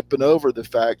just skipping over the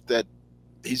fact that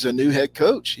he's a new head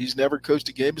coach. He's never coached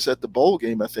a game except the bowl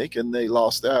game, I think, and they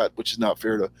lost that, which is not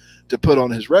fair to put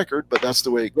on his record, but that's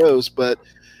the way it goes. But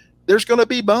there's going to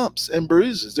be bumps and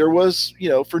bruises. There was,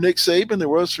 for Nick Saban, there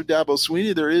was for Dabo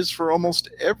Swinney, there is for almost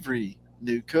every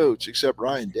new coach except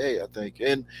Ryan Day, I think.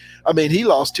 And, he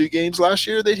lost 2 games last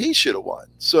year that he should have won.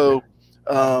 So,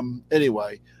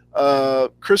 anyway,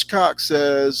 Chris Cox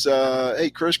says, hey,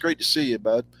 Chris, great to see you,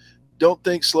 bud. Don't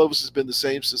think Slovis has been the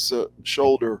same since the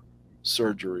shoulder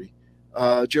surgery.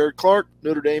 Jared Clark,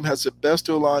 Notre Dame has the best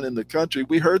O-line in the country.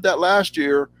 We heard that last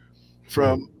year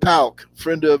from Pauk,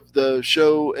 friend of the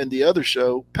show and the other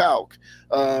show, Pauk.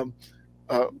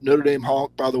 Notre Dame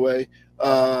Honk, by the way.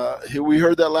 We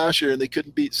heard that last year, and they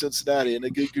couldn't beat Cincinnati and a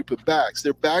good group of backs.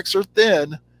 Their backs are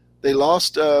thin. They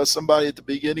lost somebody at the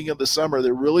beginning of the summer.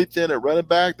 They're really thin at running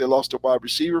back. They lost a wide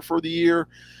receiver for the year.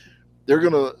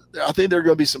 I think there are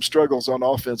gonna be some struggles on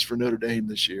offense for Notre Dame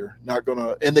this year.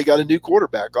 And they got a new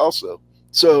quarterback also.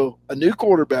 So a new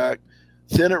quarterback,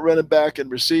 thin at running back and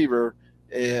receiver,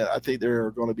 and I think there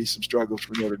are going to be some struggles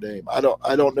for Notre Dame. I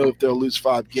don't know if they'll lose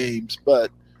 5 games, but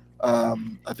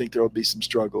I think there will be some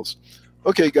struggles.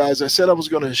 Okay, guys, I said I was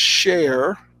going to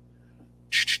share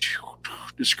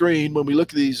the screen when we look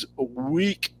at these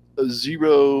week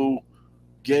 0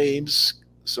 games.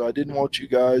 So I didn't want you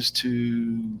guys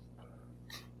to.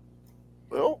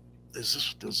 Well,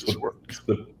 does this work? It's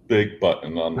the big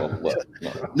button on the left.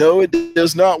 No, it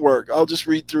does not work. I'll just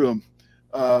read through them.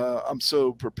 I'm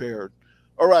so prepared.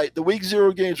 All right, the week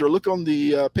 0 games. Or look on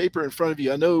the paper in front of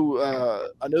you. I know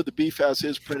the Beef has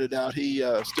his printed out. He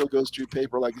still goes through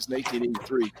paper like it's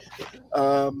 1983.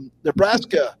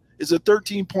 Nebraska is a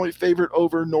 13-point favorite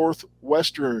over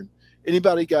Northwestern.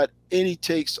 Anybody got any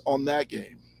takes on that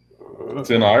game? It's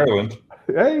in Ireland.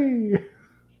 Hey,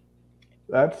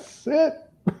 that's it.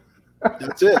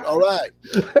 That's it. All right.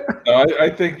 No, I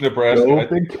think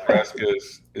Nebraska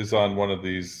is on one of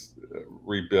these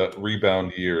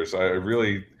rebound years. I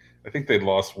think they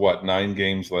lost 9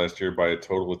 games last year by a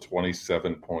total of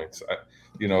 27 points.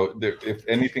 If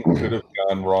anything could have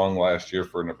gone wrong last year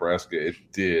for Nebraska, it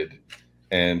did.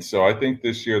 And so I think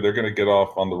this year they're going to get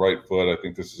off on the right foot. I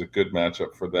think this is a good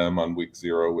matchup for them on week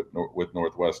 0 with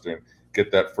Northwestern.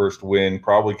 Get that first win,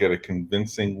 probably get a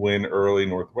convincing win early.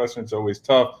 Northwestern's always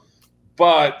tough,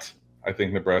 but I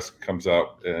think Nebraska comes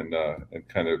out and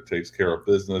kind of takes care of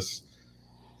business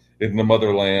in the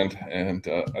motherland. And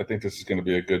I think this is going to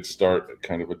be a good start,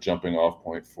 kind of a jumping off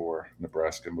point for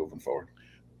Nebraska moving forward.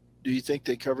 Do you think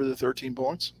they cover the 13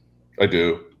 points? I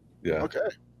do. Yeah. Okay.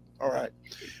 All right.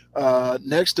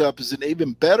 Next up is an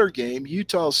even better game.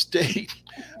 Utah State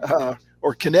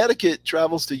or Connecticut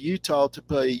travels to Utah to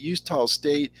play Utah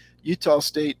State. Utah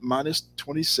State minus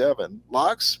 27.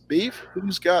 Locks, Beef,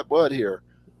 who's got what here?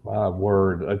 My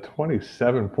word, a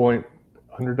 27-point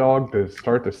underdog to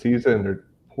start the season. Their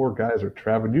poor guys are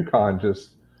traveling. UConn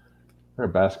they're a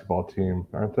basketball team,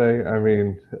 aren't they? I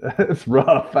mean, it's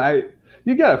rough.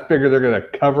 You got to figure they're going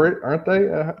to cover it, aren't they,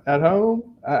 at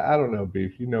home? I don't know,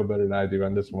 Beef. You know better than I do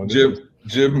on this one.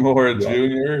 Jim Moore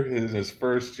Jr. is his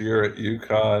first year at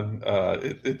UConn.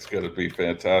 It's going to be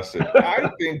fantastic. I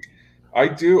think I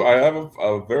do. I have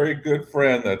a very good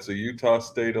friend that's a Utah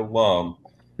State alum.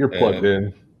 You're plugged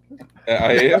in.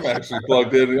 I am actually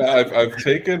plugged in. I've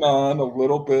taken on a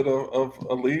little bit of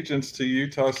allegiance to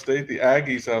Utah State. The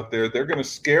Aggies out there, they're going to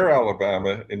scare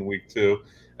Alabama in week 2,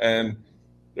 and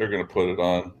they're going to put it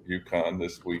on UConn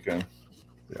this weekend.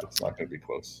 Yeah, it's not going to be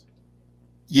close.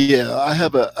 Yeah, I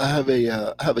have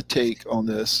a take on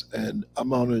this, and I'm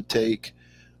going to take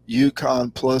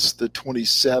UConn plus the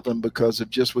 27 because of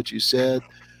just what you said.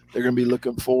 They're going to be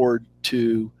looking forward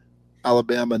to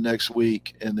Alabama next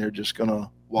week, and they're just going to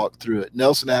walk through it.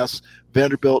 Nelson asks,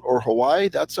 Vanderbilt or Hawaii?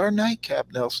 That's our nightcap,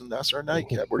 Nelson. That's our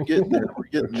nightcap. We're getting there. We're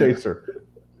getting there. Chaser.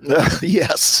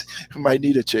 Yes, we might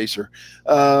need a chaser.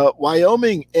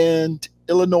 Wyoming and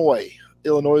Illinois.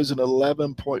 Illinois is an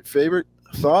 11-point favorite.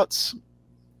 Thoughts?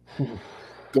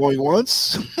 Going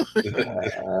once?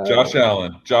 Josh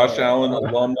Allen,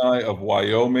 alumni of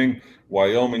Wyoming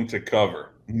to cover.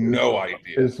 No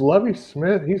idea. Is Lovie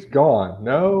Smith? He's gone.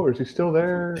 No, or is he still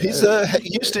there? He's a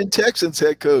Houston Texans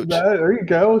head coach. No, there you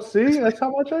go. See, that's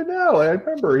how much I know. I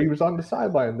remember he was on the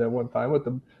sideline there one time with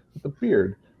the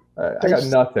beard. I got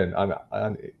nothing on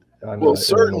well,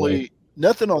 certainly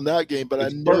nothing on that game, but I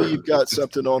know you've got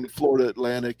something on Florida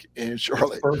Atlantic and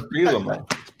Charlotte.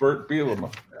 It's Bert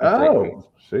Bielema. Oh,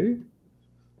 see?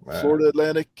 Florida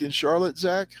Atlantic and Charlotte,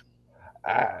 Zach?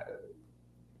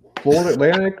 Florida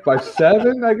Atlantic by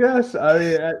 7, I guess. I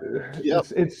mean, yep.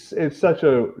 It's such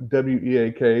a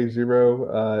WEAK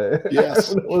 0.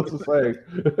 Yes. I don't know what to say.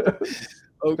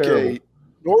 Okay. Terrible.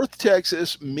 North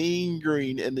Texas, Mean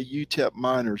Green, and the UTEP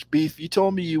Miners. Beef, you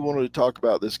told me you wanted to talk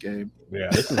about this game.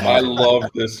 Yeah, I love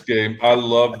this game. I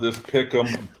love this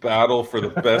pick'em battle for the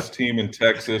best team in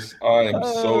Texas. I am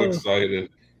so excited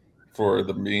for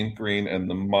the Mean Green and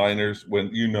the Miners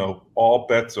when, all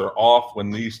bets are off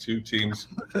when these two teams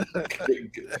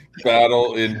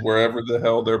battle in wherever the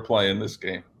hell they're playing this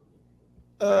game.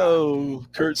 Oh,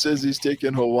 Kurt says he's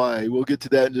taking Hawaii. We'll get to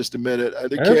that in just a minute.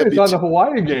 Everybody's on the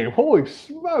Hawaii game. Holy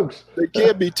smokes. There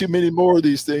can't be too many more of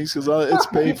these things because it's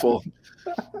painful.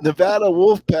 Nevada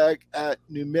Wolfpack at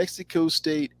New Mexico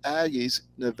State Aggies.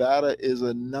 Nevada is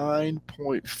a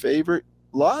 9-point favorite.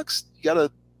 Locks, you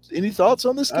got any thoughts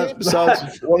on this game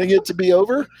besides wanting it to be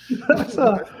over? That's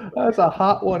a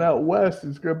hot one out west.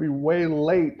 It's going to be way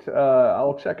late.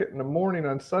 I'll check it in the morning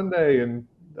on Sunday, and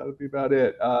that'll be about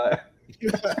it.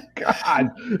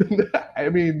 God, I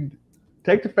mean,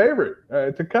 take the favorite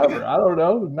to cover. I don't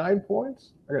know, 9 points.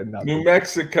 I got nothing. New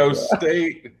Mexico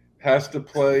State has to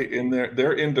play in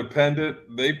they're independent.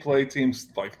 They play teams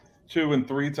like 2 and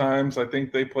 3 times. I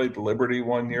think they played Liberty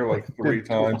one year like 3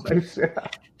 times.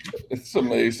 It's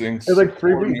amazing. It's like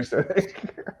 3 weeks, I think.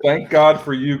 Thank God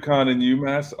for UConn and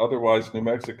UMass. Otherwise, New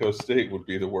Mexico State would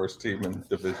be the worst team in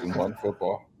Division I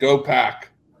football. Go Pack.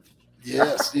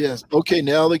 Yes. Okay,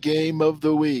 now the game of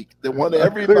the week. The one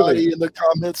everybody in the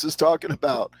comments is talking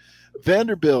about.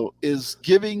 Vanderbilt is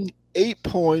giving 8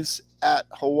 points at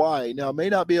Hawaii. Now, I may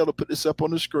not be able to put this up on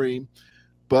the screen,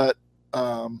 but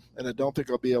and I don't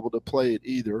think I'll be able to play it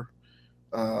either.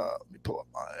 Let me pull up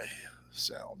my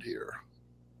sound here.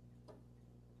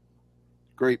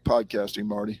 Great podcasting,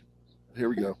 Marty. Here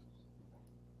we go.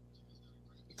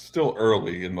 It's still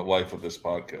early in the life of this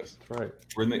podcast. That's right.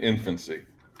 We're in the infancy.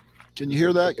 Can you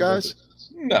hear that, guys?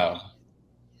 No.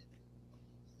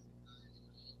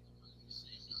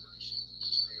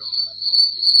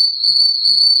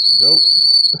 Nope.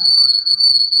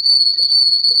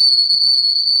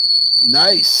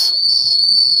 Nice.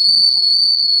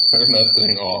 Turn that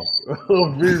thing off.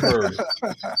 little reverb.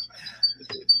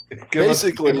 Give us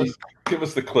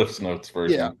the Cliff's Notes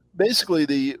version. Yeah, basically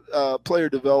the player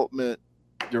development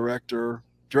director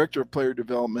of player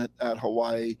development at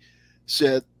Hawaii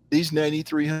said these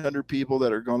 9,300 people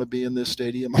that are going to be in this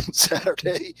stadium on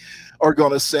Saturday are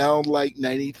going to sound like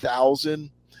 90,000,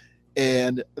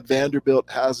 and Vanderbilt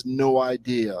has no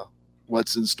idea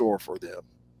what's in store for them.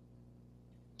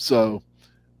 So,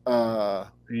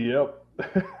 yep.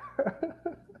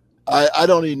 I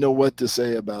don't even know what to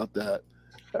say about that.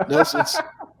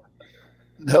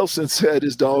 Nelson said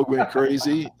his dog went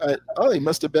crazy. He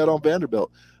must have bet on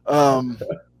Vanderbilt. Bam.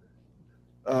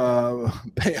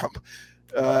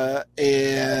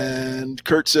 And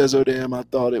Kurt says, oh, damn, I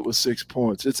thought it was 6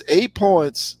 points. It's 8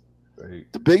 points.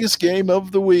 The biggest game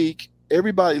of the week.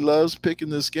 Everybody loves picking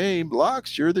this game.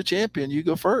 Locks, you're the champion. You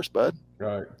go first, bud. All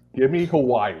right. Give me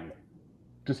Hawaii.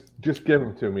 Just give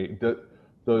them to me.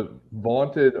 The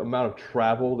vaunted amount of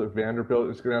travel that Vanderbilt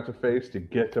is going to have to face to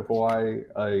get to Hawaii,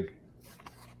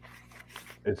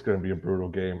 it's going to be a brutal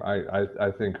game.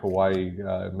 I think Hawaii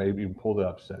maybe pull the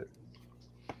upset.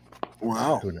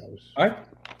 Wow. Who knows?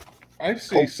 I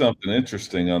see something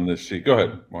interesting on this sheet. Go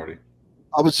ahead, Marty.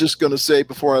 I was just going to say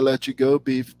before I let you go,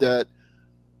 Beef, that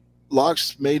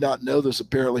Locks may not know this.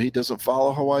 Apparently, he doesn't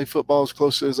follow Hawaii football as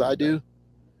closely as I do.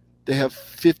 They have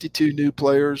 52 new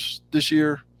players this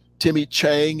year. Timmy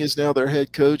Chang is now their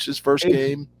head coach, his first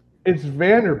game. It's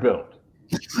Vanderbilt.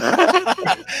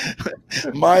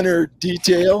 Minor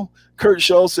detail. Kurt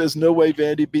Schultz says, no way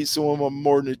Vandy beats someone on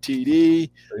more than a TD.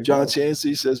 John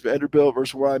Chansey says, Vanderbilt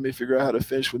versus Hawaii may figure out how to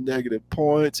finish with negative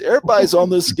points. Everybody's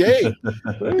on this game.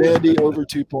 Vandy over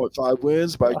 2.5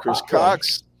 wins by Chris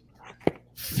Cox.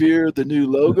 Fear the new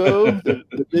logo,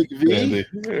 the big V. Vandy.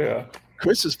 Yeah.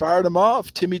 Chris has fired him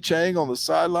off. Timmy Chang on the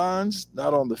sidelines,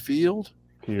 not on the field.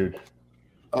 Huge.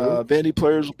 Vandy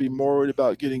players will be more worried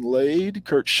about getting laid.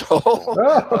 Kurt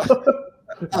Schultz.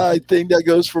 I think that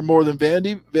goes for more than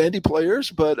Vandy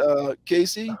players. But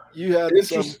Casey, you had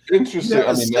interesting.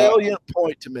 a salient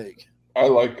point to make. I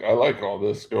like all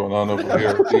this going on over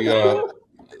here.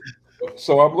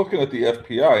 So I'm looking at the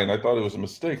FPI, and I thought it was a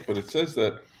mistake, but it says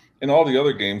that in all the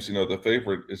other games, the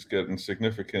favorite is getting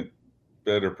significant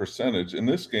better percentage. In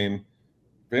this game,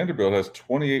 Vanderbilt has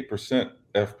 28%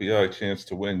 FPI chance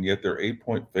to win, yet they're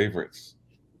 8-point favorites.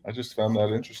 I just found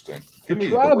that interesting. Give me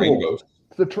the Rainbows.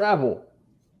 It's the travel.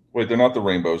 Wait, they're not the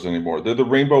Rainbows anymore. They're the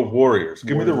Rainbow Warriors.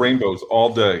 Give me the Rainbows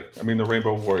all day. I mean the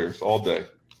Rainbow Warriors all day.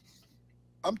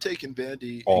 I'm taking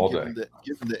Vandy all and day.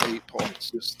 Giving the 8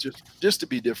 points just to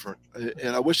be different.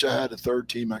 And I wish I had a third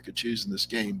team I could choose in this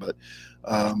game, but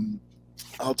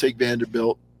I'll take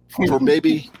Vanderbilt for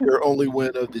maybe their only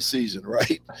win of the season,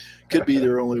 right? Could be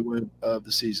their only win of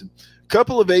the season.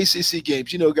 Couple of ACC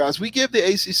games. Guys, we give the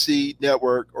ACC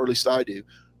network, or at least I do,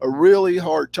 a really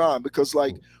hard time because,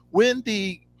 when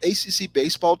the ACC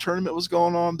baseball tournament was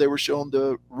going on, they were showing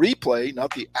the replay,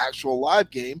 not the actual live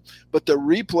game, but the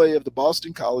replay of the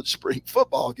Boston College spring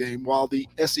football game, while the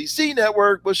SEC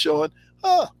network was showing,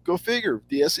 go figure,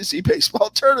 the SEC baseball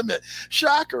tournament.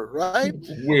 Shocker, right?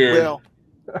 Weird. Well,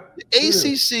 the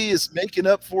ACC is making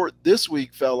up for it this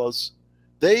week, fellas.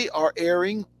 They are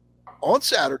airing on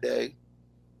Saturday.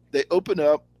 They open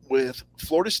up with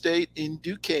Florida State in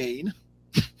Duquesne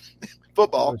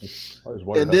football,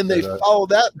 and then they follow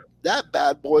that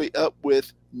bad boy up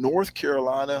with North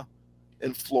Carolina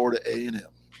and Florida A&M.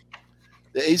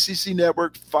 The ACC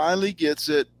network finally gets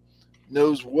it.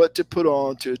 knows what to put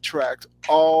on to attract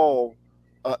all.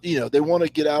 They want to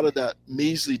get out of that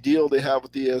measly deal they have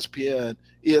with ESPN.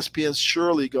 ESPN's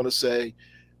surely going to say,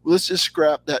 let's just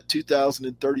scrap that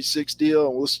 2036 deal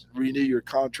and let's renew your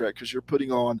contract because you're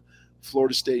putting on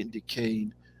Florida State and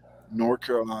Duquesne, North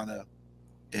Carolina,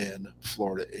 and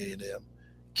Florida A&M.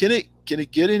 Can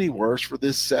it get any worse for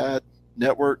this sad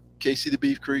network, Casey the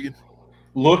Beef Cregan?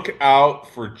 Look out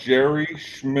for Jerry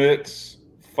Schmidt's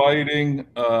fighting.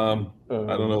 I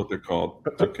don't know what they're called.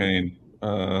 Duquesne.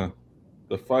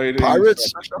 The fighting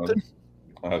Pirates or something?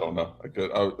 I don't know.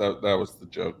 That was the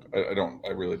joke. I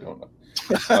really don't know.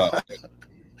 But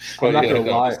I'm not gonna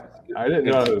lie. I didn't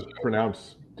know how to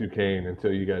pronounce Duquesne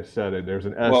until you guys said it. There's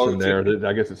an S in there.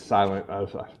 I guess it's silent. I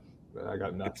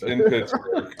got nothing. It's in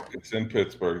Pittsburgh. It's in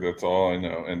Pittsburgh. That's all I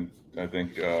know. And I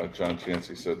think John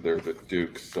Chansey said they're the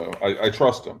Dukes. So I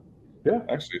trust them. Yeah.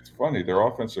 Actually, it's funny. Their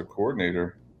offensive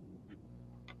coordinator,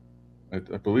 I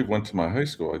believe, went to my high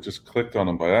school. I just clicked on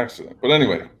him by accident. But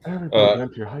anyway. Everybody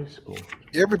went to your high school.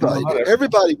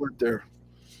 Everybody went there.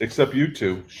 Except you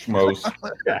two, schmoes.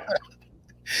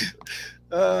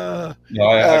 No,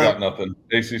 I got nothing.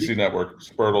 ACC Network,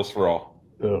 Spurtles for all.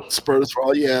 Spurtles for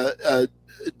all, yeah.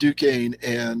 Duquesne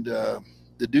and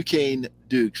the Duquesne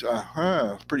Dukes.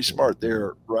 Pretty smart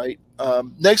there, right?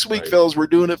 Next week, fellas, we're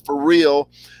doing it for real.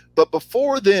 But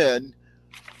before then,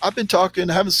 I've been talking.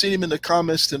 I haven't seen him in the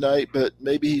comments tonight, but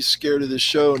maybe he's scared of this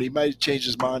show, and he might change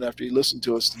his mind after he listened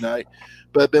to us tonight.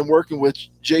 But I've been working with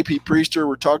JP Priester.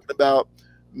 We're talking about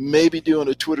maybe doing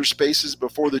a Twitter Spaces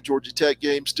before the Georgia Tech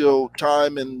game. Still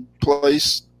time and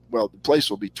place. Well, the place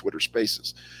will be Twitter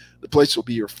Spaces. The place will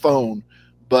be your phone.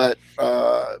 But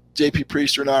JP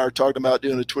Priester and I are talking about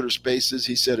doing a Twitter Spaces.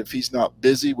 He said if he's not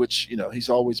busy, which, he's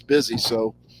always busy,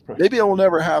 so maybe it will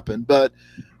never happen. But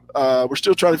we're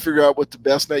still trying to figure out what the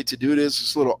best night to do it is.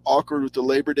 It's a little awkward with the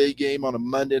Labor Day game on a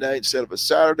Monday night instead of a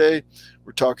Saturday.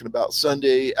 We're talking about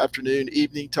Sunday afternoon,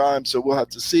 evening time, so we'll have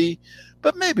to see.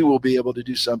 But maybe we'll be able to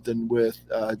do something with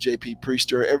JP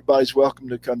Priester. Everybody's welcome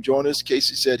to come join us.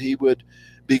 Casey said he would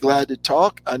be glad to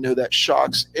talk. I know that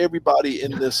shocks everybody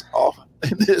in this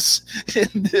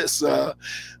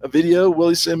video.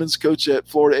 Willie Simmons, coach at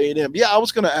Florida A&M. Yeah, I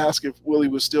was going to ask if Willie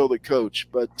was still the coach,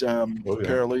 but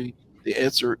apparently the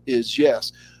answer is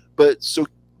yes. But so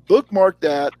bookmark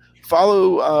that.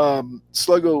 Follow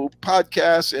Sluggo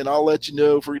Podcast, and I'll let you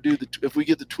know if we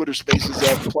get the Twitter Spaces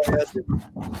as planned.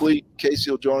 Hopefully, Casey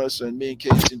will join us, and me and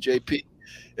Casey and JP,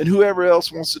 and whoever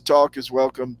else wants to talk is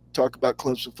welcome. Talk about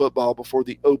Clemson football before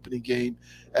the opening game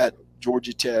at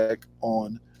Georgia Tech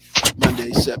on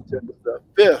Monday, September the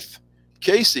 5th.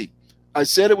 Casey, I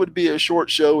said it would be a short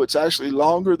show. It's actually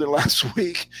longer than last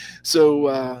week.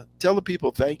 So tell the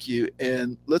people thank you,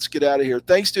 and let's get out of here.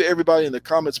 Thanks to everybody in the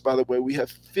comments, by the way. We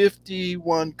have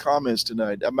 51 comments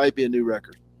tonight. That might be a new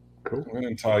record. Cool.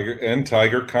 And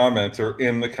Tiger comments are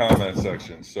in the comment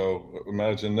section. So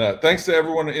imagine that. Thanks to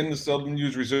everyone in the Seldom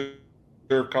Used Reserve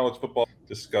College Football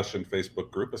Discussion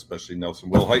Facebook group, especially Nelson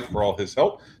Wilhite for all his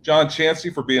help. John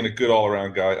Chansey for being a good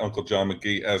all-around guy. Uncle John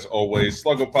McGee, as always.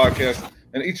 Sluggo Podcast.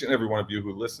 And each and every one of you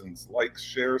who listens, likes,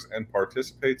 shares, and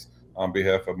participates. On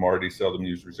behalf of Marty Seldom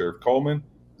Used Reserve Coleman,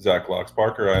 Zach Locks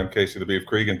Parker, I am Casey the Beef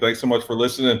Cregan. Thanks so much for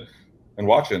listening and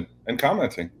watching and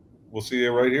commenting. We'll see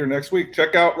you right here next week.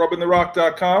 Check out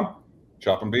rubbingtherock.com.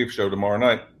 Chop and Beef show tomorrow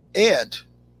night. And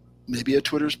maybe a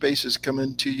Twitter Spaces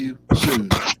coming to you soon.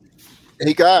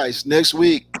 Hey, guys, next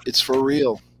week, it's for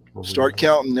real. Start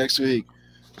counting next week.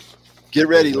 Get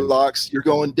ready, Locks. You're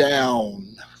going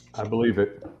down. I believe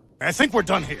it. I think we're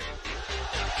done here.